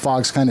there, so the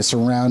fog's kind of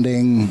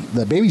surrounding.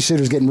 The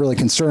babysitter's getting really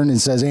concerned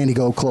and says, Andy,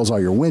 go close all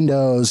your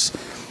windows.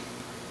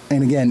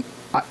 And again,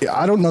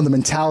 I don't know the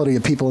mentality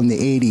of people in the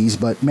 80s,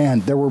 but man,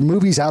 there were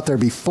movies out there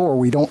before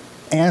we don't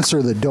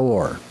answer the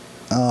door.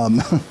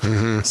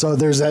 So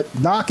there's that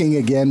knocking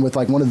again with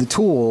like one of the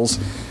tools.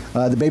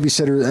 The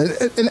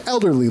babysitter, an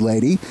elderly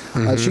lady,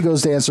 she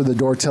goes to answer the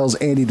door, tells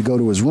Andy to go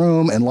to his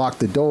room and lock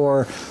the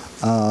door.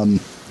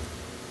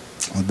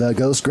 The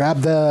ghost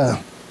grabbed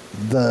the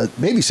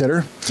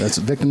babysitter. That's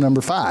victim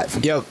number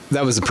 5. Yep,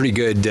 that was a pretty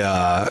good,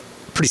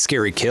 pretty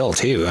scary kill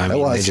too. I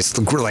mean, they just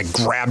like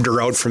grabbed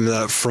her out from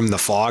the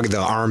fog. The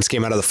arms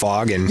came out of the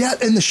fog, and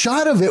and the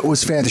shot of it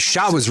was fantastic. The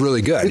shot was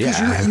really good.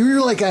 Because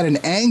you're like at an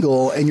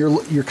angle, and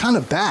you're kind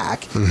of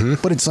back,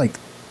 but it's like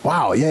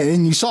wow,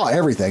 and you saw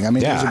everything. I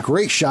mean, it was a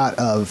great shot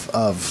of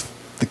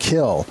the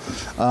kill.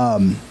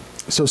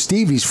 So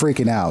Stevie's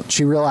freaking out.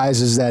 She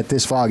realizes that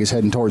this fog is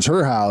heading towards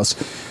her house.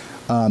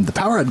 The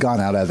power had gone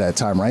out at that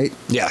time, right?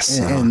 Yes.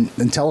 And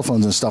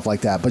telephones and stuff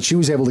like that. But she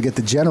was able to get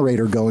the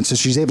generator going, so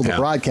she's able to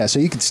broadcast. So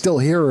you could still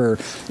hear her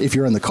if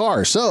you're in the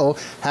car. So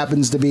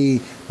happens to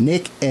be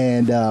Nick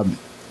and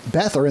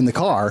Beth are in the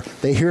car.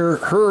 They hear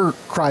her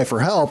cry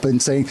for help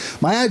and saying,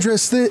 my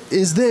address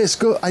is this.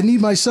 Go, I need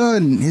my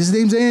son. His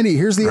name's Andy.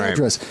 Here's the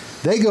address.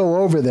 They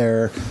go over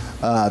there.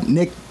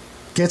 Nick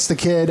gets the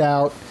kid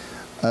out.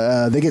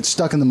 They get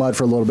stuck in the mud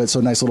for a little bit,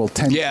 so nice little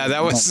tent. Yeah,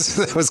 that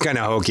was kind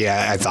of hokey.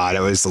 I thought it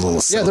was a little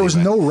silly. Yeah, there was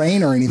no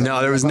rain or anything.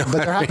 No, there was no.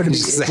 But there happened to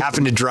be. They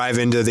happened to drive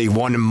into the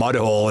one mud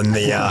hole in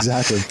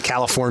the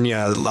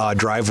California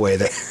driveway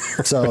there.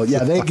 So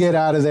yeah, they get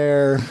out of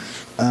there.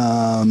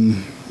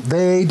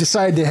 They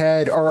decide to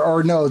head,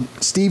 or no,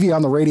 Stevie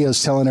on the radio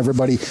is telling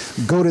everybody,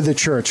 go to the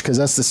church, because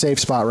that's the safe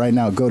spot right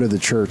now. Go to the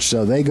church.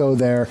 So they go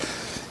there,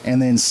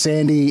 and then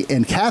Sandy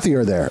and Kathy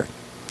are there.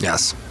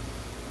 Yes.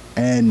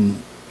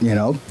 And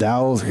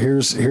now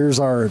here's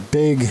our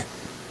big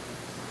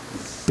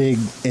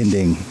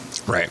ending.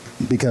 Right.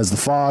 Because the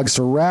fog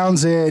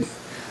surrounds it,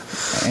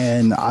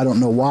 and I don't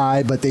know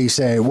why, but they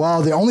say,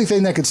 well, the only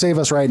thing that could save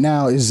us right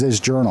now is this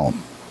journal.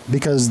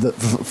 Because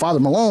Father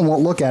Malone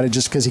won't look at it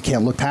just because he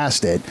can't look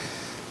past it.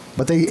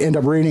 But they end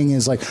up reading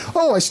is like,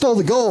 oh, I stole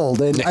the gold,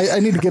 and I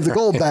need to give the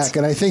gold back.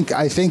 And I think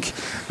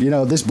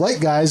this Blake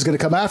guy is going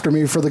to come after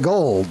me for the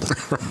gold.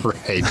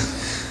 Right.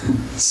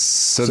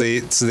 So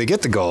they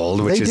get the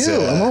gold, which is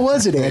and what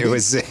was it, Andy?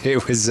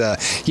 It was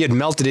he had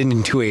melted it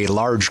into a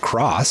large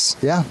cross.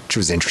 Yeah, which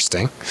was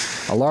interesting.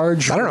 A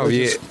large. I don't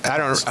know. I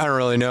don't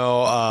really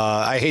know.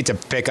 I hate to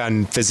pick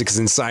on physics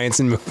and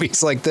science in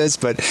movies like this,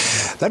 but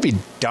that'd be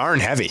darn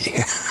heavy.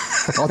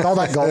 With all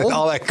that gold.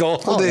 All that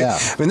gold. Oh, yeah.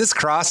 I mean, this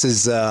cross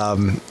is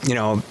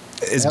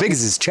as big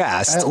as his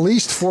chest. At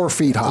least 4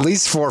 feet high. At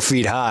least 4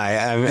 feet high.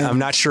 I'm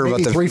not sure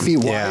about the 3 feet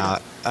wide. Yeah,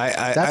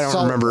 I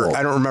don't remember. Gold.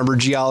 I don't remember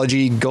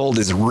geology. Gold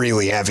is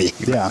really heavy.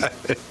 Yeah.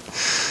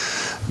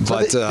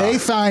 But they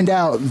find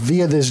out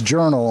via this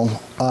journal.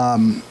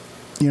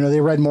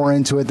 they read more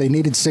into it. They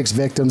needed 6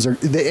 victims,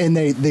 and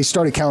they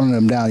started counting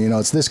them down.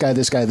 It's this guy,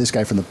 this guy, this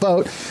guy from the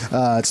boat.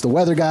 It's the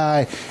weather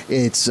guy.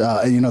 It's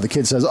the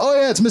kid says, "Oh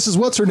yeah, it's Mrs.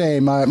 What's her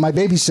name, my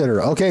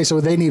babysitter." Okay, so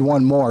they need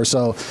one more.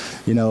 So,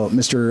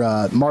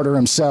 Mr. Martyr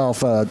himself,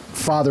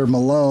 Father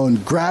Malone,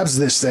 grabs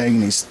this thing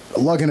and he's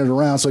lugging it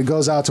around. So he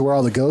goes out to where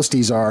all the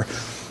ghosties are,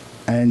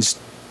 and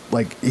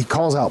he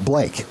calls out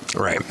Blake.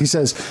 Right. He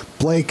says,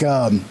 "Blake,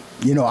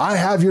 I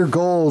have your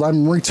gold.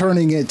 I'm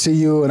returning it to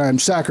you, and I'm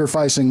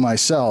sacrificing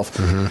myself."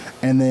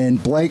 Mm-hmm. And then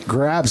Blake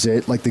grabs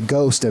it, like the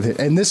ghost of it.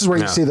 And this is where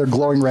you see their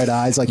glowing red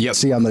eyes, like you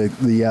see on the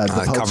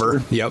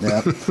cover. Yep.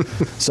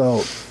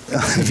 So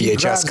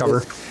VHS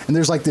cover. And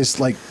there's this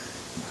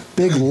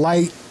big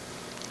light.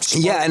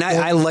 Yeah, and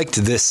I liked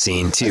this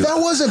scene too. That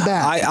wasn't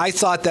bad. I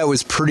thought that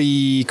was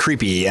pretty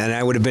creepy, and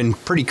I would have been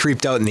pretty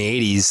creeped out in the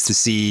 80s to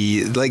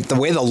see the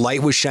way the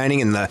light was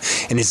shining and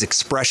his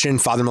expression,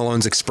 Father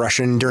Malone's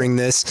expression during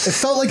this. It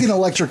felt like an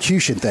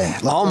electrocution thing.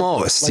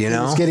 Almost, he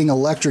was getting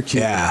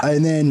electrocuted. Yeah.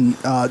 And then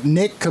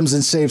Nick comes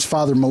and saves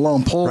Father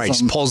Malone,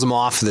 just pulls him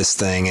off this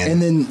thing.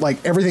 And then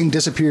everything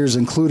disappears,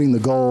 including the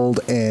gold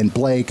and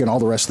Blake and all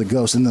the rest of the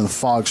ghosts, and then the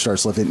fog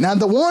starts lifting. Now,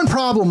 the one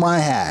problem I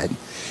had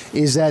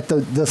is that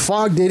the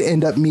fog did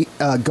end up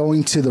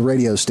going to the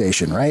radio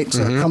station, right?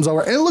 So it comes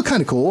over, and it looked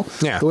kind of cool,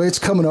 the way it's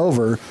coming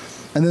over.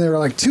 And then there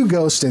were 2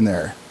 ghosts in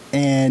there,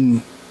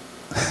 and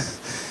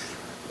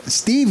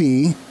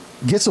Stevie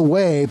gets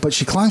away, but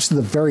she climbs to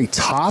the very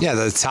top. Yeah,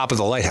 the top of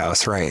the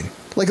lighthouse, right?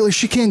 Like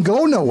she can't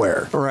go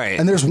nowhere. Right.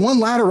 And there's one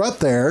ladder up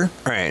there.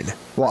 Right.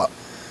 Well,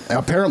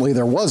 apparently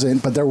there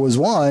wasn't, but there was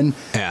one.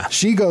 Yeah.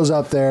 She goes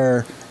up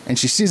there, and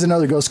she sees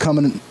another ghost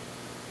coming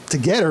to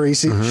get her.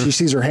 She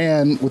sees her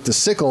hand with the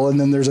sickle, and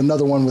then there's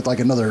another one with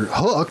another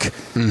hook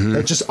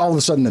that just all of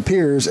a sudden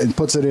appears and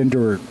puts it into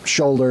her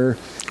shoulder,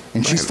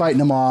 and she's fighting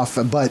them off.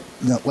 But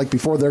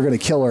before they're going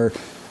to kill her,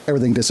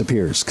 everything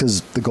disappears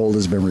because the gold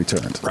has been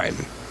returned. Right.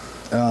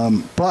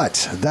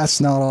 But that's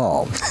not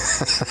all.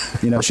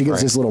 She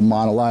gives this little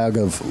monologue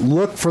of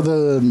look for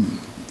the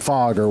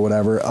fog or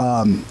whatever.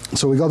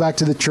 So we go back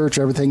to the church.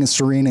 Everything is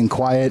serene and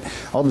quiet.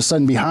 All of a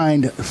sudden,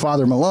 behind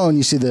Father Malone,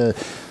 you see the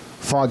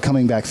fog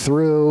coming back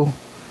through.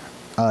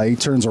 He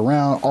turns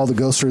around. All the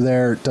ghosts are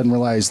there. Doesn't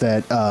realize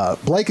that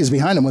Blake is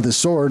behind him with his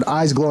sword,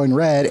 eyes glowing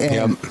red,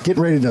 and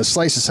getting ready to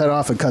slice his head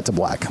off and cut to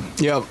black.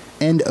 Yep.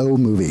 End of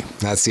movie.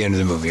 That's the end of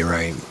the movie,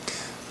 right?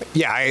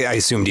 Yeah, I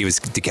assumed he was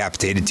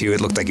decapitated too.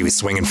 It looked like he was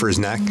swinging for his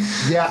neck.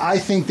 Yeah, I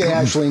think they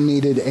actually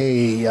needed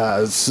the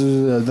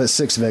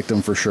 6th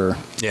victim for sure.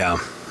 Yeah.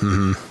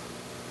 Mm-hmm.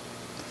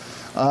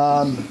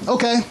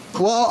 Okay.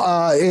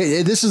 Well,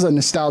 this is a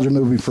nostalgia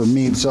movie for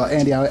me. So,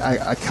 Andy,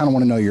 I kind of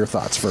want to know your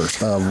thoughts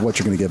first of what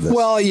you're going to give this.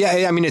 Well,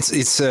 yeah, I mean,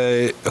 it's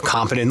a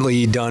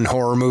competently done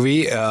horror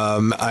movie.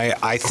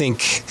 I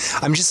think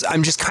I'm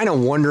just kind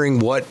of wondering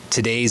what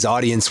today's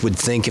audience would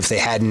think if they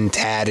hadn't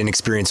had an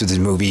experience with this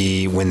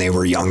movie when they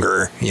were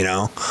younger.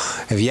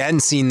 If you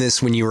hadn't seen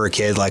this when you were a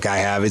kid, like I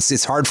have,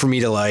 it's hard for me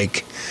to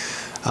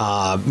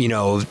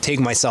take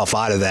myself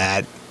out of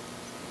that.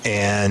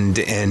 And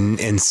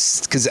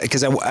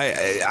because I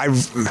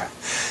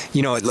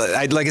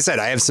like I said,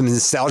 I have some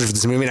nostalgia for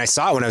this movie, and I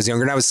saw it when I was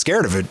younger, and I was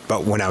scared of it,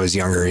 but when I was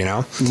younger,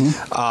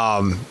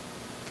 Mm-hmm.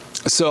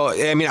 So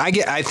I mean,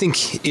 I think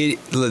the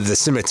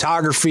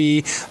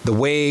cinematography, the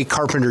way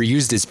Carpenter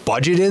used his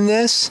budget in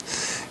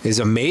this is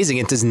amazing.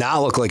 It does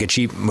not look like a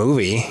cheap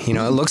movie.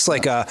 It looks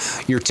like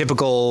your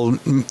typical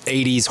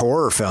 80s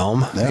horror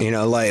film.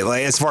 Yeah. Like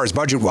as far as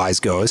budget wise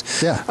goes.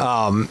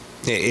 Yeah.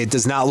 It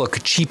does not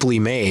look cheaply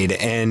made,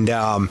 and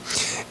I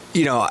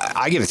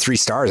give it 3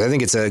 stars. I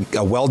think it's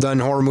a well done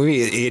horror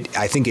movie.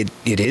 I think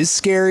it is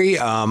scary.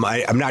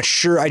 I'm not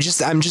sure. I'm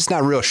just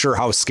not real sure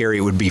how scary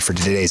it would be for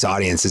today's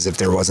audiences if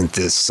there wasn't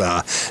this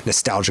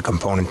nostalgia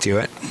component to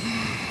it.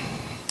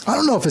 I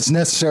don't know if it's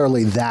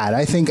necessarily that.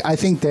 I think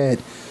that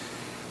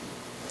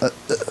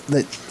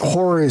that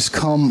horror has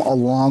come a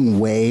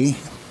long way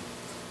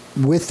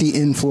with the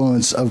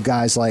influence of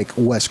guys like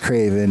Wes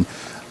Craven,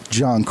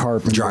 John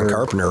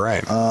Carpenter,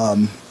 right.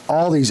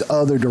 All these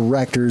other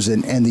directors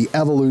and the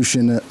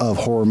evolution of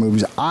horror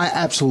movies. I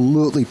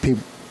absolutely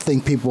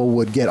think people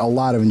would get a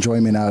lot of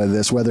enjoyment out of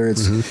this, whether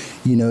it's,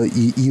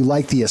 you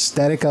like the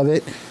aesthetic of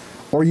it,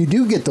 or you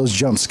do get those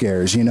jump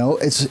scares.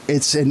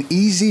 It's an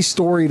easy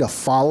story to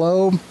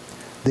follow.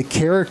 The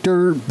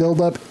character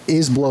buildup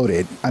is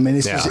bloated. I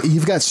mean,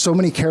 you've got so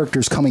many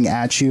characters coming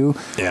at you,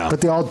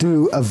 but they all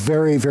do a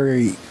very,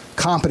 very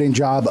competent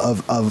job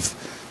of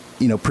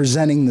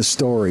presenting the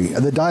story.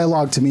 The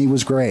dialogue to me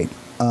was great.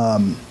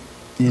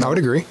 I would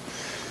agree.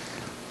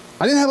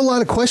 I didn't have a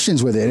lot of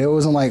questions with it. It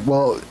wasn't like,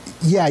 well,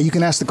 yeah, you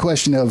can ask the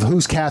question of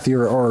who's Kathy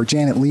or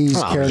Janet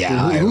Leigh's character.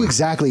 Yeah, who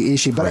exactly is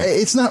she? But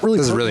it's not really.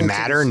 Does it really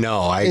matter?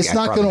 No, it's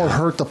not going to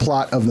hurt the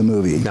plot of the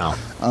movie. No.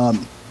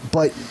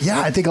 But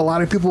yeah, I think a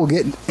lot of people will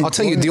get. I'll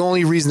tell you, the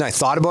only reason I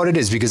thought about it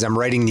is because I'm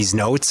writing these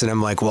notes, and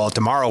I'm like, well,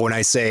 tomorrow when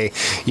I say,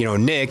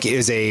 Nick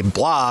is a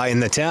blah in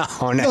the town.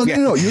 No,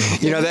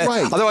 you're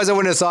right. Otherwise, I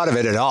wouldn't have thought of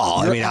it at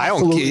all. You're I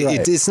don't.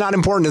 Right. It's not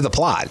important to the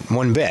plot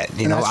one bit.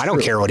 I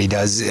don't care what he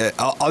does.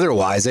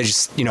 Otherwise, I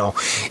just,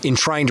 in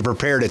trying to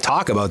prepare to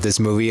talk about this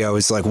movie, I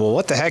was like, well,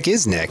 what the heck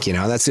is Nick?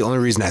 That's the only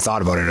reason I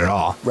thought about it at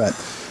all. Right.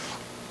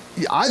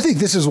 I think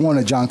this is one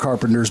of John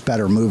Carpenter's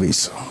better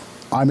movies.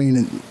 I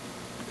mean,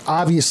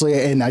 obviously,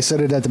 and I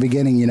said it at the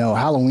beginning,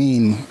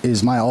 Halloween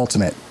is my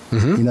ultimate.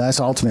 Mm-hmm. That's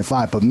Ultimate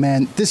 5. But,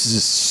 man, this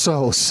is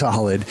so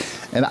solid.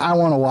 And I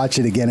want to watch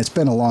it again. It's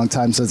been a long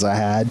time since I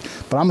had.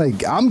 But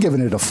I'm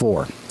giving it a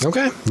 4.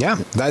 Okay. Yeah.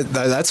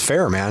 That's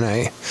fair, man.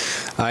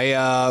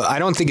 I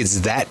don't think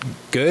it's that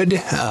good.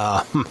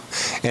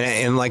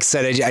 And like I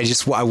said,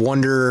 I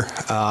wonder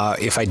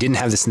if I didn't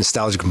have this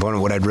nostalgia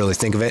component, what I'd really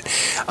think of it.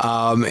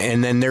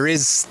 And then there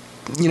is...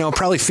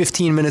 probably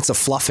 15 minutes of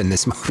fluff in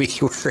this movie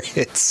where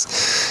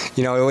it's,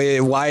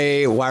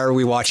 why are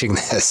we watching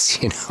this?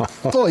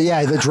 Oh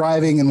yeah, the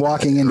driving and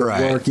walking into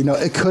work.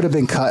 It could have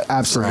been cut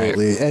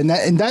absolutely, right.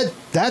 and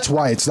that's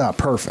why it's not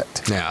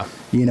perfect. Yeah,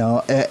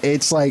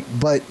 it's like,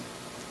 but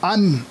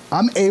I'm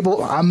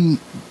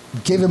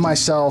giving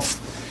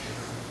myself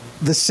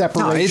the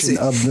separation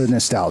of the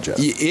nostalgia.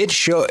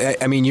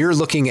 You're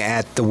looking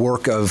at the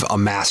work of a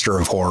master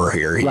of horror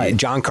here. Right.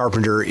 John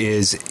Carpenter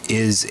is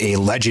a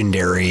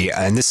legendary,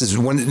 and this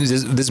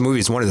movie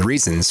is one of the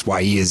reasons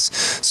why he is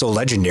so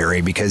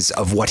legendary, because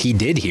of what he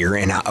did here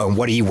and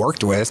what he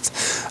worked with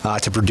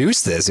to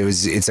produce this.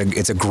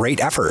 It's a great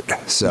effort.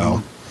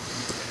 So,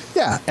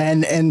 yeah,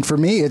 and for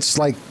me, it's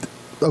like,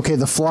 okay,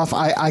 the fluff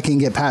I can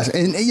get past,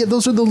 and yeah,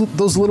 those are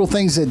those little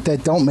things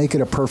that don't make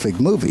it a perfect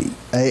movie,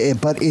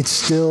 but it's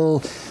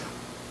still,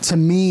 to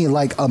me,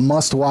 like a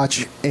must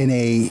watch in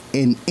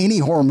any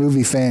horror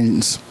movie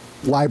fan's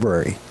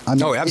library.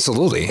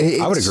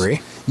 Absolutely, I would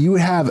agree. You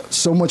would have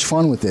so much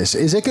fun with this.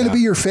 Is it going to be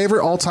your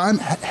favorite all time?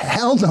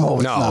 Hell no,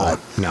 it's not.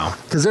 No,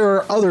 because there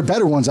are other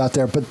better ones out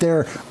there, but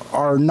there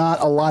are not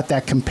a lot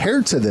that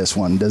compared to this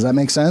one. Does that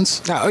make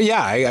sense? Oh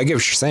yeah, I get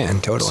what you're saying.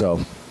 Totally.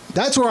 So.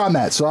 That's where I'm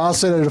at, so I'll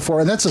set it at a 4,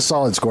 and that's a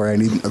solid score. I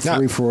need a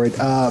 3 for it.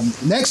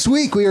 Next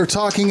week, we are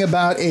talking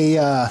about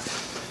a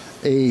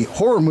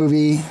horror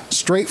movie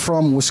straight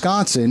from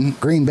Wisconsin,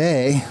 Green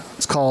Bay.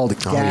 It's called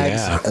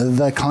Gags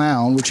the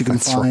Clown, which you can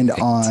find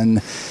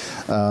on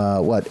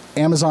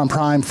Amazon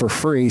Prime for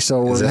free. So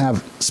we're going to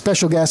have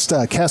special guest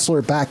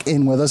Kessler back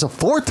in with us. A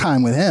 4th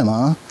time with him,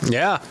 huh?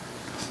 Yeah.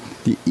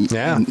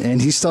 Yeah.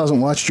 And he still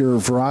hasn't watched your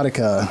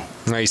Veronica.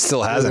 No, he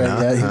still hasn't, huh?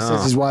 Yeah, he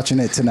says he's watching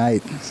it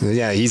tonight.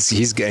 Yeah,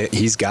 he's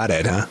got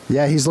it, huh?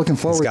 Yeah, he's looking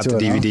forward to it. He's got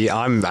the DVD.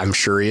 Huh? I'm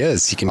sure he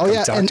is. He can come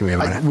talk to me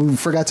about it. We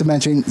forgot to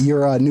mention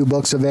your new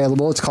book's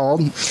available. It's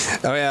called...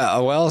 Oh,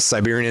 yeah.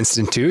 Siberian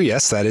Incident 2.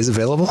 Yes, that is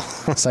available.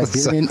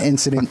 Siberian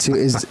Incident 2.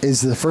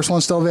 Is the first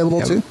one still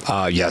available, too?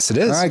 Yes, it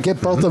is. All right,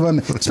 get both of them.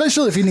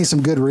 Especially if you need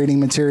some good reading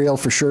material,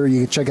 for sure.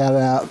 You can check it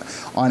out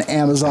on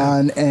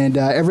Amazon. Yeah. And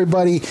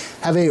everybody,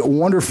 have a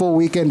wonderful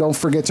weekend. Don't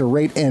forget to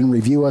rate and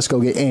review us. Go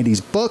get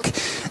Andy's book.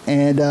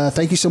 And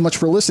thank you so much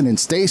for listening.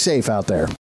 Stay safe out there.